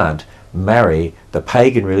can't marry the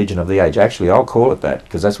pagan religion of the age. Actually, I'll call it that,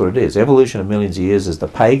 because that's what it is. Evolution of millions of years is the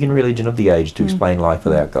pagan religion of the age to explain life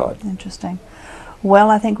without God. Interesting. Well,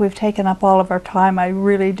 I think we've taken up all of our time. I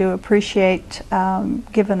really do appreciate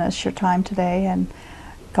giving us your time today, and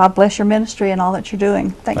God bless your ministry and all that you're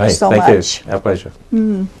doing. Thank you so much. Thank you. Our pleasure.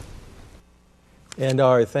 And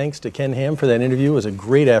our thanks to Ken Ham for that interview. It was a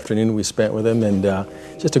great afternoon we spent with him, and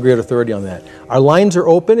just a great authority on that. Our lines are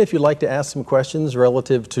open if you'd like to ask some questions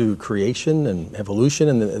relative to creation and evolution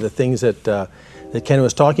and the things that Ken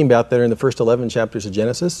was talking about there in the first 11 chapters of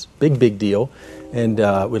Genesis. Big deal. And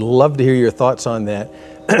we'd love to hear your thoughts on that.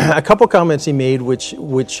 A couple comments he made which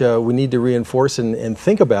we need to reinforce and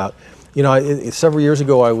think about. You know, several years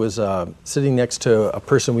ago I was sitting next to a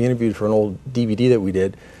person we interviewed for an old DVD that we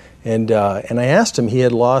did. And I asked him, he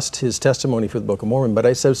had lost his testimony for the Book of Mormon, but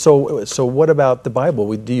I said, so what about the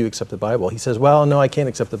Bible? Do you accept the Bible? He says, well, no, I can't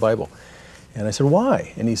accept the Bible. And I said,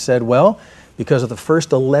 why? And he said, well, because of the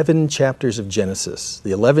first 11 chapters of Genesis,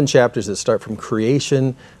 the 11 chapters that start from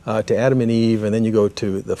creation to Adam and Eve, and then you go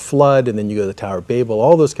to the flood, and then you go to the Tower of Babel,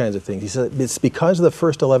 all those kinds of things. He said, it's because of the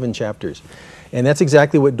first 11 chapters. And that's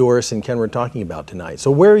exactly what Doris and Ken were talking about tonight. So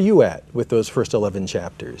where are you at with those first 11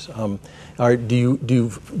 chapters? Do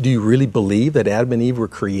you really believe that Adam and Eve were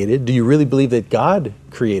created? Do you really believe that God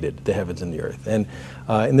created the heavens and the earth? And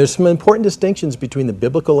there's some important distinctions between the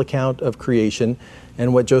biblical account of creation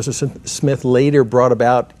and what Joseph Smith later brought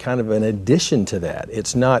about, kind of an addition to that.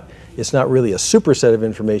 It's not really a superset of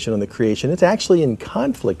information on the creation. It's actually in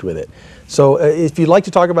conflict with it. So if you'd like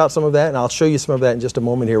to talk about some of that, and I'll show you some of that in just a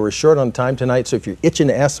moment here. We're short on time tonight, so if you're itching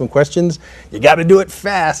to ask some questions, you got to do it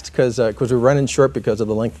fast because we're running short because of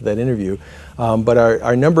the length of that interview. But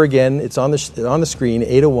our number again, it's on the screen,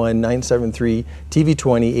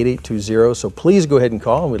 801-973-TV20-8820. So please go ahead and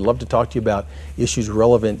call, and we'd love to talk to you about issues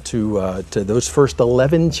relevant to those first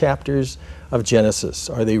 11 chapters of Genesis.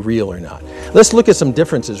 Are they real or not? Let's look at some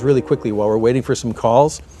differences really quickly while we're waiting for some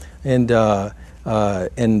calls. And I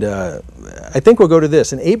think we'll go to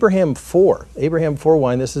this. In Abraham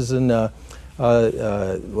 4:1, this is in the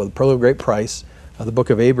Pearl of Great Price, the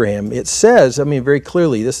book of Abraham. It says, I mean, very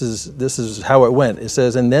clearly, this is how it went. It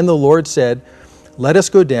says, and then the Lord said, let us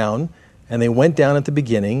go down. And they went down at the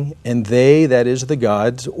beginning, and they, that is the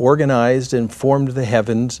gods, organized and formed the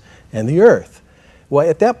heavens and the earth. Well,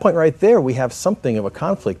 at that point right there, we have something of a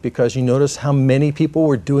conflict because you notice how many people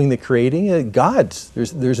were doing the creating? Gods.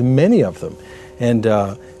 There's many of them. And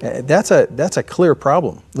that's a clear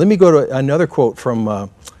problem. Let me go to another quote from,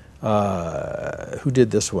 who did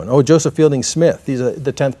this one? Oh, Joseph Fielding Smith. He's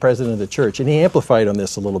the 10th president of the church. And he amplified on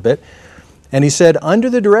this a little bit. And he said, under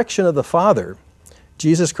the direction of the Father,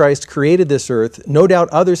 Jesus Christ created this earth. No doubt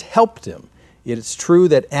others helped him. It's true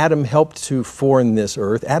that Adam helped to form this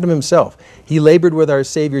earth, Adam himself. He labored with our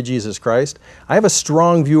Savior Jesus Christ. I have a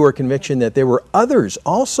strong view or conviction that there were others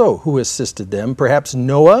also who assisted them, perhaps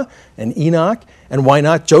Noah and Enoch, and why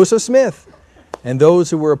not Joseph Smith, and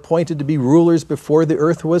those who were appointed to be rulers before the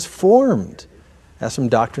earth was formed. That's some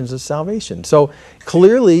doctrines of salvation. So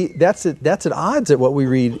clearly that's at odds at what we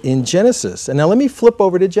read in Genesis. And now let me flip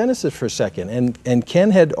over to Genesis for a second. And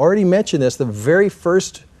Ken had already mentioned this, the very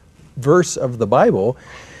first verse of the Bible.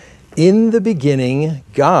 In the beginning,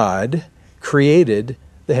 God created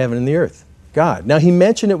the heaven and the earth. God. Now he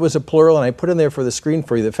mentioned it was a plural, and I put in there for the screen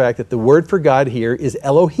for you the fact that the word for God here is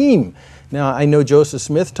Elohim. Now I know Joseph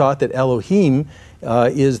Smith taught that Elohim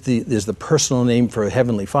is the personal name for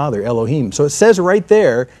Heavenly Father, Elohim. So it says right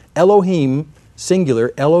there, Elohim,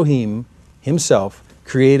 singular, Elohim himself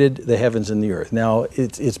created the heavens and the earth. Now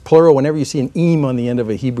it's plural. Whenever you see an im on the end of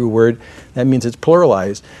a Hebrew word, that means it's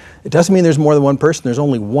pluralized. It doesn't mean there's more than one person. There's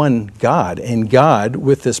only one God. And God,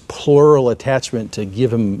 with this plural attachment to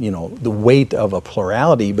give him, the weight of a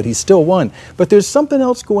plurality, but he's still one. But there's something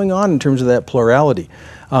else going on in terms of that plurality.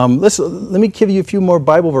 Let me give you a few more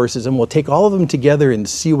Bible verses, and we'll take all of them together and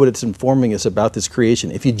see what it's informing us about this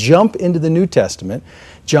creation. If you jump into the New Testament,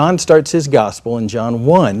 John starts his gospel in John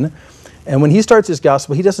 1. And when he starts his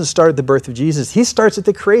gospel, he doesn't start at the birth of Jesus. He starts at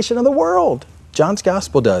the creation of the world. John's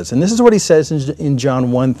gospel does. And this is what he says in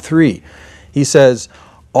John 1:3. He says,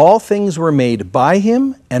 all things were made by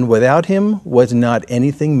him, and without him was not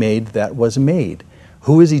anything made that was made.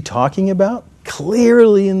 Who is he talking about?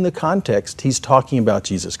 Clearly in the context, he's talking about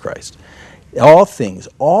Jesus Christ. All things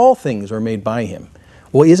were made by him.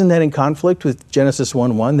 Well, isn't that in conflict with Genesis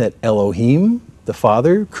 1:1 that Elohim, the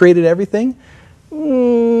Father, created everything?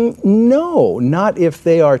 No, not if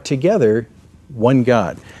they are together one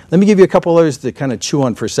God. Let me give you a couple others to kind of chew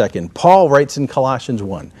on for a second. Paul writes in Colossians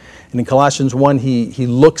 1. And in Colossians 1, he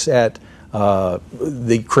looks at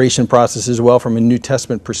the creation process as well from a New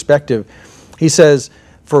Testament perspective. He says,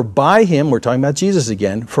 for by him, we're talking about Jesus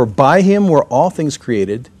again, for by him were all things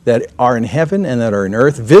created that are in heaven and that are in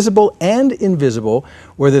earth, visible and invisible,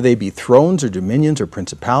 whether they be thrones or dominions or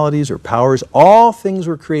principalities or powers. All things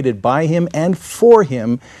were created by him and for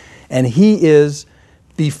him, and he is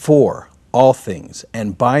before all things,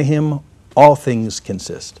 and by him all things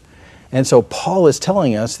consist. And so Paul is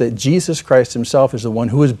telling us that Jesus Christ himself is the one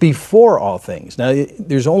who is before all things. Now,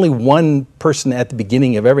 there's only one person at the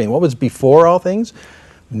beginning of everything. What was before all things?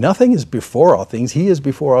 Nothing is before all things. He is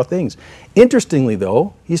before all things. Interestingly,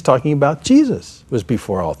 though, he's talking about Jesus was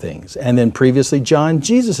before all things. And then previously, John,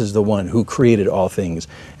 Jesus is the one who created all things.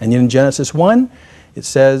 And in Genesis 1, it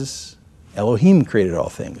says Elohim created all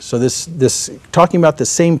things. So this talking about the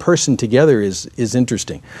same person together is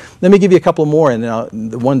interesting. Let me give you a couple more, and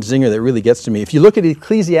the one zinger that really gets to me. If you look at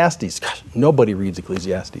Ecclesiastes, gosh, nobody reads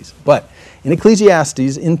Ecclesiastes. But in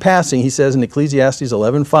Ecclesiastes, in passing, he says in Ecclesiastes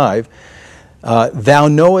 11:5, thou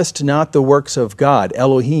knowest not the works of God,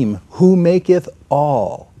 Elohim, who maketh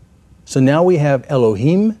all. So now we have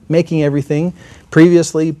Elohim making everything.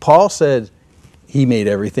 Previously, Paul said he made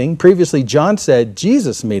everything. Previously, John said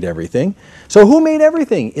Jesus made everything. So who made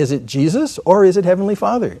everything? Is it Jesus or is it Heavenly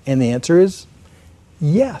Father? And the answer is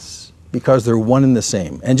yes, because they're one and the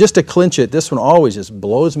same. And just to clinch it, this one always just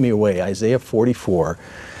blows me away, Isaiah 44.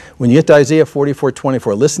 When you get to Isaiah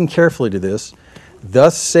 44:24, listen carefully to this.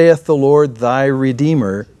 Thus saith the Lord thy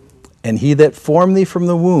Redeemer, and he that formed thee from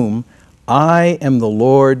the womb, I am the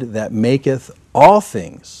Lord that maketh all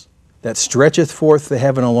things, that stretcheth forth the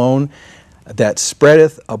heaven alone, that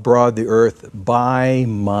spreadeth abroad the earth by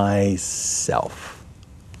myself.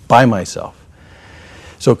 By myself.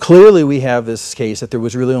 So clearly we have this case that there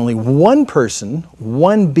was really only one person,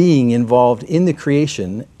 one being involved in the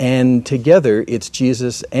creation, and together it's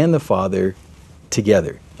Jesus and the Father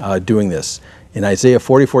together doing this. In Isaiah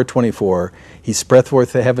 44:24, he spread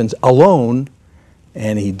forth the heavens alone,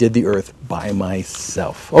 and he did the earth by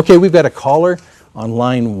myself. Okay, we've got a caller on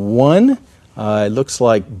line 1. It looks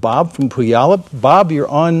like Bob from Puyallup. Bob, you're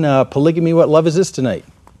on Polygamy, What Love Is This tonight?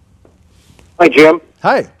 Hi, Jim.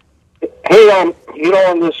 Hi. Hey,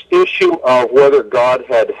 on this issue of whether God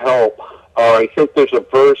had help, I think there's a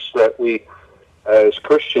verse that we, as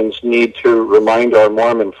Christians, need to remind our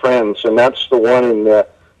Mormon friends, and that's the one in the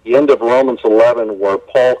end of Romans 11 where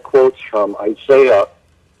Paul quotes from Isaiah,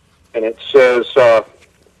 and it says,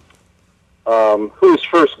 who is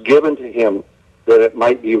first given to him that it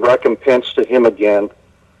might be recompensed to him again,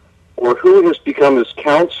 or who has become his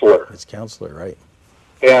counselor? His counselor, right.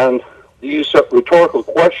 And these rhetorical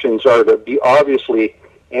questions are to be obviously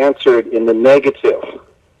answered in the negative.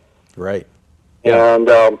 Right. Yeah. And,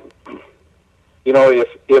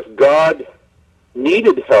 if God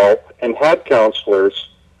needed help and had counselors,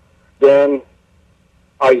 then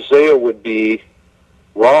Isaiah would be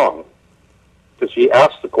wrong, because he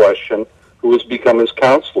asked the question, who has become his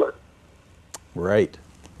counselor? Right,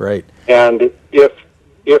 right. And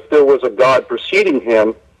if there was a God preceding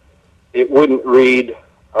him, it wouldn't read,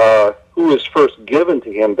 who is first given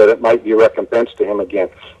to him that it might be recompensed to him again.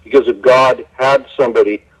 Because if God had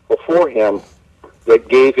somebody before him that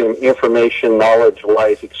gave him information, knowledge,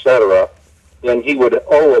 life, etc., then he would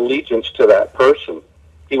owe allegiance to that person.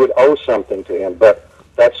 He would owe something to him, but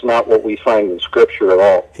that's not what we find in Scripture at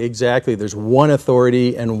all. Exactly. There's one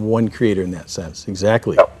authority and one creator in that sense.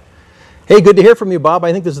 Exactly. Yep. Hey, good to hear from you, Bob.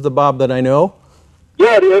 I think this is the Bob that I know.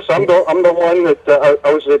 Yeah, it is. I'm the one that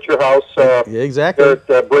I was at your house exactly.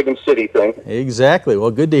 there at Brigham City thing. Exactly.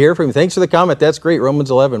 Well, good to hear from you. Thanks for the comment. That's great. Romans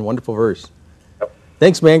 11, wonderful verse. Yep.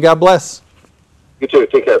 Thanks, man. God bless. You too.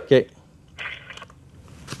 Take care. Okay.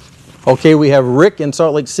 Okay, we have Rick in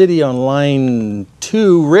Salt Lake City on line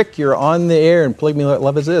 2. Rick, you're on the air, and Polygamy What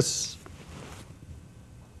Love Is This?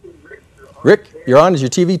 Rick, you're on. Is your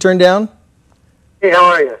TV turned down? Hey, how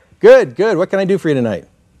are you? Good, good. What can I do for you tonight?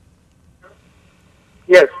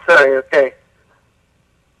 Yes, sorry, okay.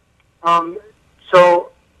 So,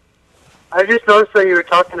 I just noticed that you were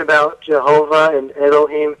talking about Jehovah and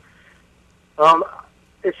Elohim.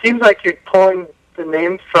 It seems like you're pulling the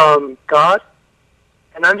name from God,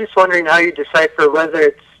 and I'm just wondering how you decipher whether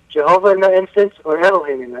it's Jehovah in that instance or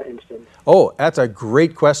Elohim in that instance. Oh, that's a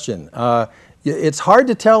great question. It's hard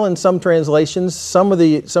to tell in some translations. Some of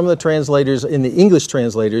the translators, in the English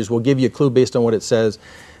translators, will give you a clue based on what it says.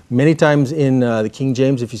 Many times in the King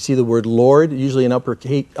James, if you see the word Lord, usually in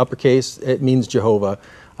uppercase, it means Jehovah.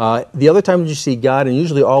 The other times you see God, and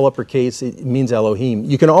usually all uppercase, it means Elohim.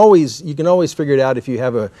 You can always figure it out if you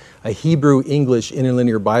have a Hebrew English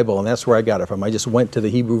interlinear Bible, and that's where I got it from. I just went to the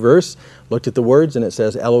Hebrew verse, looked at the words, and it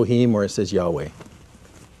says Elohim or it says Yahweh.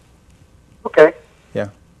 Okay. Yeah.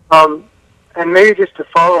 And maybe just to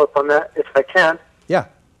follow up on that, if I can. Yeah.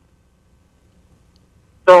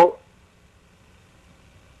 So,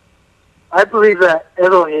 I believe that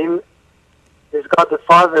Elohim is God the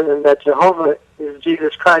Father and that Jehovah is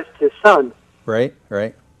Jesus Christ, his Son. Right,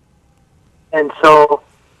 right. And so,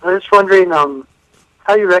 I was just wondering, how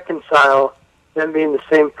how you reconcile them being the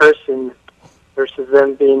same person versus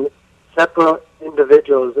them being separate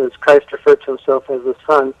individuals, as Christ referred to himself as the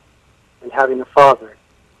Son and having a Father.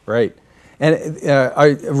 Right. And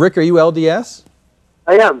Rick, are you LDS?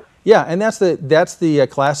 I am. Yeah, and that's the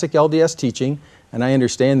classic LDS teaching, and I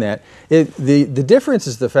understand that. The difference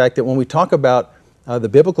is the fact that when we talk about the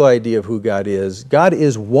biblical idea of who God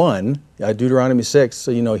is one. Deuteronomy 6,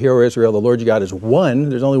 so hear, O Israel, the Lord your God is one.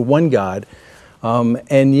 There's only one God.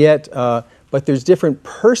 And yet, but there's different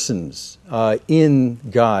persons in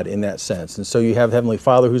God in that sense. And so you have Heavenly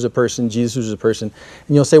Father who's a person, Jesus who's a person.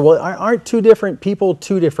 And you'll say, well, aren't two different people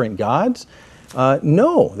two different gods?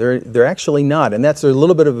 No, they're actually not. And that's a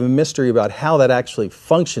little bit of a mystery about how that actually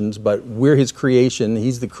functions, but we're His creation.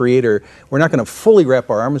 He's the creator. We're not going to fully wrap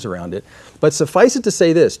our arms around it. But suffice it to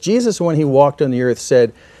say this, Jesus, when He walked on the earth,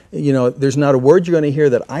 said, there's not a word you're going to hear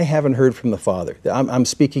that I haven't heard from the Father. I'm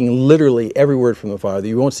speaking literally every word from the Father.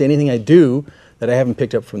 You won't see anything I do that I haven't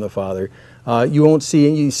picked up from the Father. You won't see,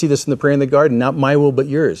 and you see this in the prayer in the garden, not my will but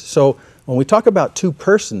yours. So when we talk about two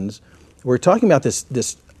persons, we're talking about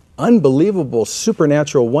this unbelievable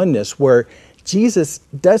supernatural oneness where Jesus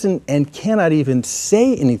doesn't and cannot even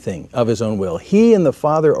say anything of His own will. He and the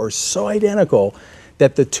Father are so identical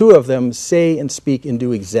that the two of them say and speak and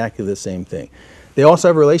do exactly the same thing. They also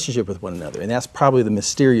have a relationship with one another, and that's probably the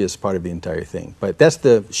mysterious part of the entire thing. But that's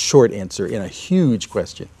the short answer in a huge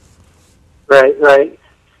question. Right.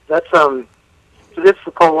 That's so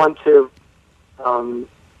difficult one to when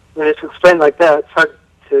it's explained like that. It's hard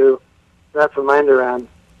to wrap a mind around.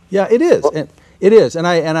 Yeah, it is. It is, and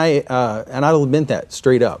I'll admit that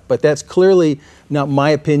straight up. But that's clearly not my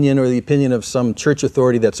opinion or the opinion of some church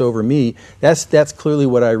authority that's over me. That's clearly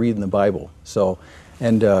what I read in the Bible. So,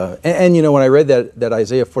 and when I read that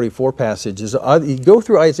Isaiah 44 passage, you go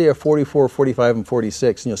through Isaiah 44, 45, and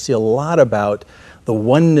 46, and you'll see a lot about the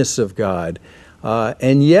oneness of God.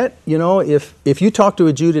 And yet, if you talk to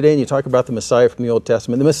a Jew today and you talk about the Messiah from the Old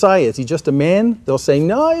Testament, the Messiah, is he just a man? They'll say,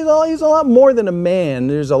 no, he's a lot more than a man.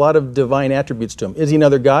 There's a lot of divine attributes to him. Is he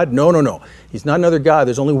another God? No. He's not another God.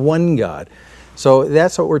 There's only one God. So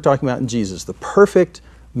that's what we're talking about in Jesus, the perfect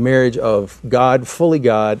marriage of God,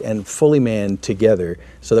 and fully man together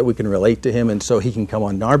so that we can relate to Him and so He can come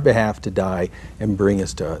on our behalf to die and bring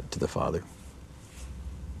us to the Father.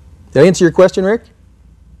 Did I answer your question, Rick?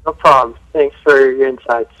 No problem. Thanks for your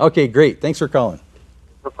insights. Okay, great. Thanks for calling.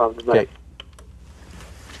 No problem. Bye. Okay.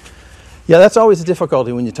 Yeah, that's always a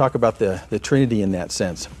difficulty when you talk about the Trinity in that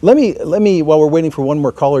sense. Let me, while we're waiting for one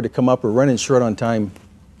more caller to come up, we're running short on time,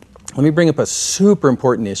 let me bring up a super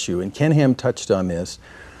important issue, and Ken Ham touched on this.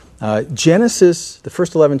 Genesis, the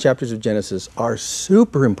first 11 chapters of Genesis are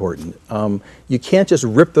super important. You can't just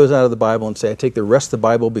rip those out of the Bible and say, I take the rest of the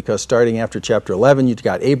Bible because starting after chapter 11, you've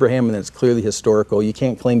got Abraham and then it's clearly historical. You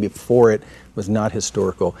can't claim before it was not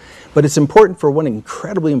historical. But it's important for one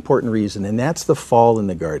incredibly important reason, and that's the fall in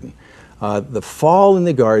the garden. The fall in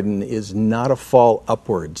the garden is not a fall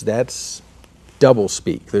upwards. That's double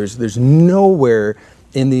speak. There's nowhere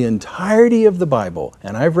in the entirety of the Bible,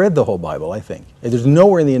 and I've read the whole Bible, I think, there's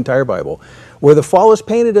nowhere in the entire Bible where the fall is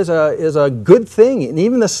painted as a good thing in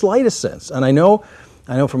even the slightest sense. And I know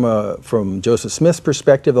from Joseph Smith's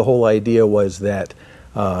perspective, the whole idea was that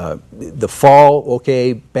the fall,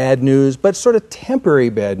 okay, bad news, but sort of temporary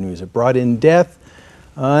bad news. It brought in death.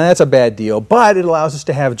 That's a bad deal, but it allows us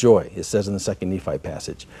to have joy, it says in the second Nephi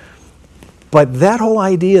passage. But that whole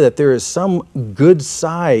idea that there is some good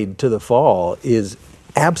side to the fall is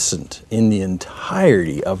absent in the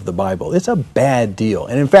entirety of the Bible. It's a bad deal.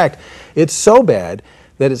 And in fact, it's so bad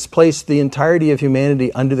that it's placed the entirety of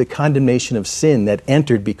humanity under the condemnation of sin that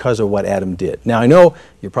entered because of what Adam did. Now, I know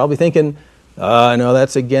you're probably thinking, no,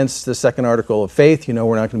 that's against the second article of faith. We're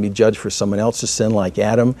not going to be judged for someone else's sin like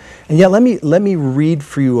Adam. And yet, let me read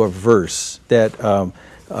for you a verse that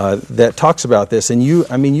talks about this. And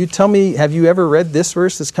you tell me, have you ever read this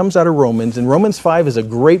verse? This comes out of Romans, and Romans 5 is a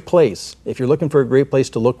great place. If you're looking for a great place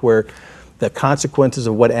to look where the consequences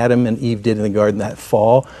of what Adam and Eve did in the garden, that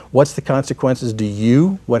fall, what's the consequences to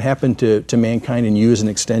you? What happened to mankind and you as an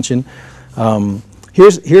extension?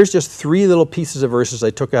 Here's just three little pieces of verses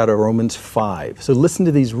I took out of Romans 5. So listen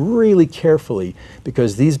to these really carefully,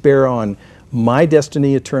 because these bear on my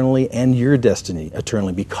destiny eternally and your destiny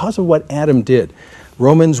eternally because of what Adam did.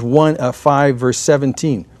 Romans 5, verse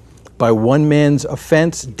 17. By one man's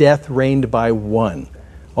offense, death reigned by one.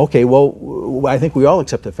 Okay, well, I think we all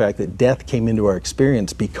accept the fact that death came into our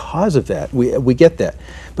experience because of that. We get that.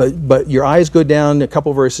 But your eyes go down a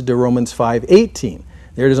couple verses to Romans 5:18.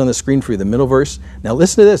 There it is on the screen for you, the middle verse. Now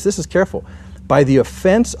listen to this. This is careful. By the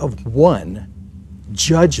offense of one,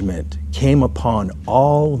 judgment came upon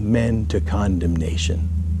all men to condemnation.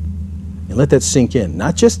 And let that sink in.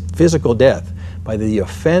 Not just physical death. By the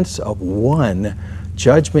offense of one,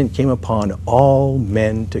 judgment came upon all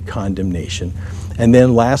men to condemnation. And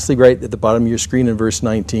then lastly, right at the bottom of your screen in verse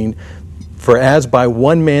 19, for as by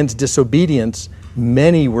one man's disobedience,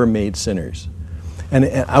 many were made sinners. And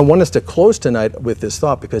I want us to close tonight with this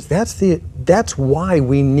thought, because that's why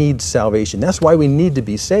we need salvation. That's why we need to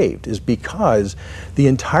be saved, is because the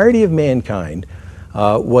entirety of mankind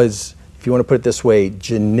was, if you want to put it this way,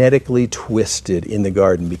 genetically twisted in the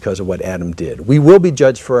garden because of what Adam did. We will be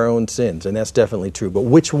judged for our own sins, and that's definitely true. But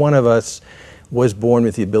which one of us was born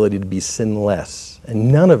with the ability to be sinless?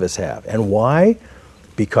 And none of us have. And why?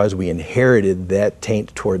 Because we inherited that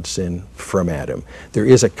taint towards sin from Adam. There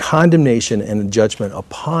is a condemnation and a judgment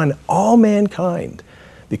upon all mankind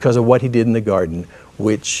because of what he did in the garden,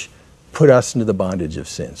 which put us into the bondage of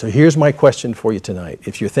sin. So here's my question for you tonight.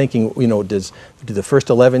 If you're thinking, do the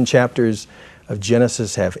first 11 chapters of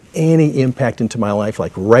Genesis have any impact into my life?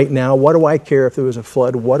 Like right now, what do I care if there was a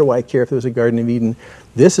flood? What do I care if there was a Garden of Eden?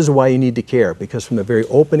 This is why you need to care, because from the very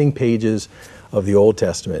opening pages of the Old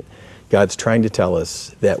Testament, God's trying to tell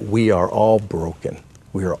us that we are all broken.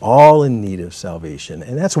 We are all in need of salvation.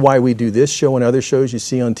 And that's why we do this show and other shows you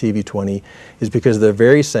see on TV 20, is because of the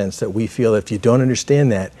very sense that we feel if you don't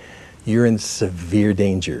understand that, you're in severe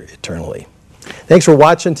danger eternally. Thanks for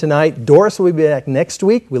watching tonight. Doris will be back next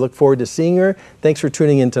week. We look forward to seeing her. Thanks for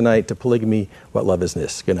tuning in tonight to Polygamy, What Love Is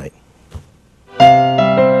This. Good night.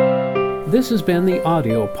 This has been the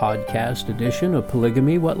audio podcast edition of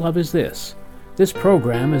Polygamy, What Love Is This? This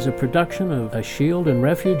program is a production of a Shield and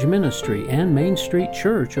Refuge Ministry and Main Street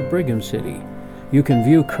Church of Brigham City. You can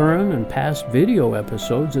view current and past video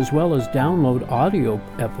episodes as well as download audio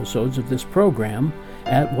episodes of this program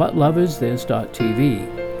at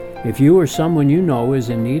whatloveisthis.tv. If you or someone you know is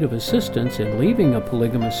in need of assistance in leaving a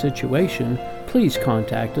polygamous situation, please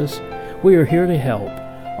contact us. We are here to help.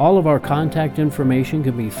 All of our contact information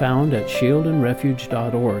can be found at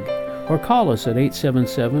shieldandrefuge.org. or call us at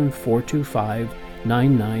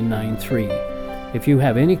 877-425-9993. If you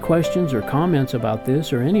have any questions or comments about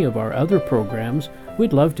this or any of our other programs,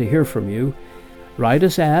 we'd love to hear from you. Write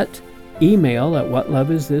us at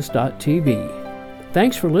email@whatloveisthis.tv.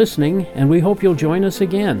 Thanks for listening, and we hope you'll join us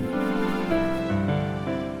again.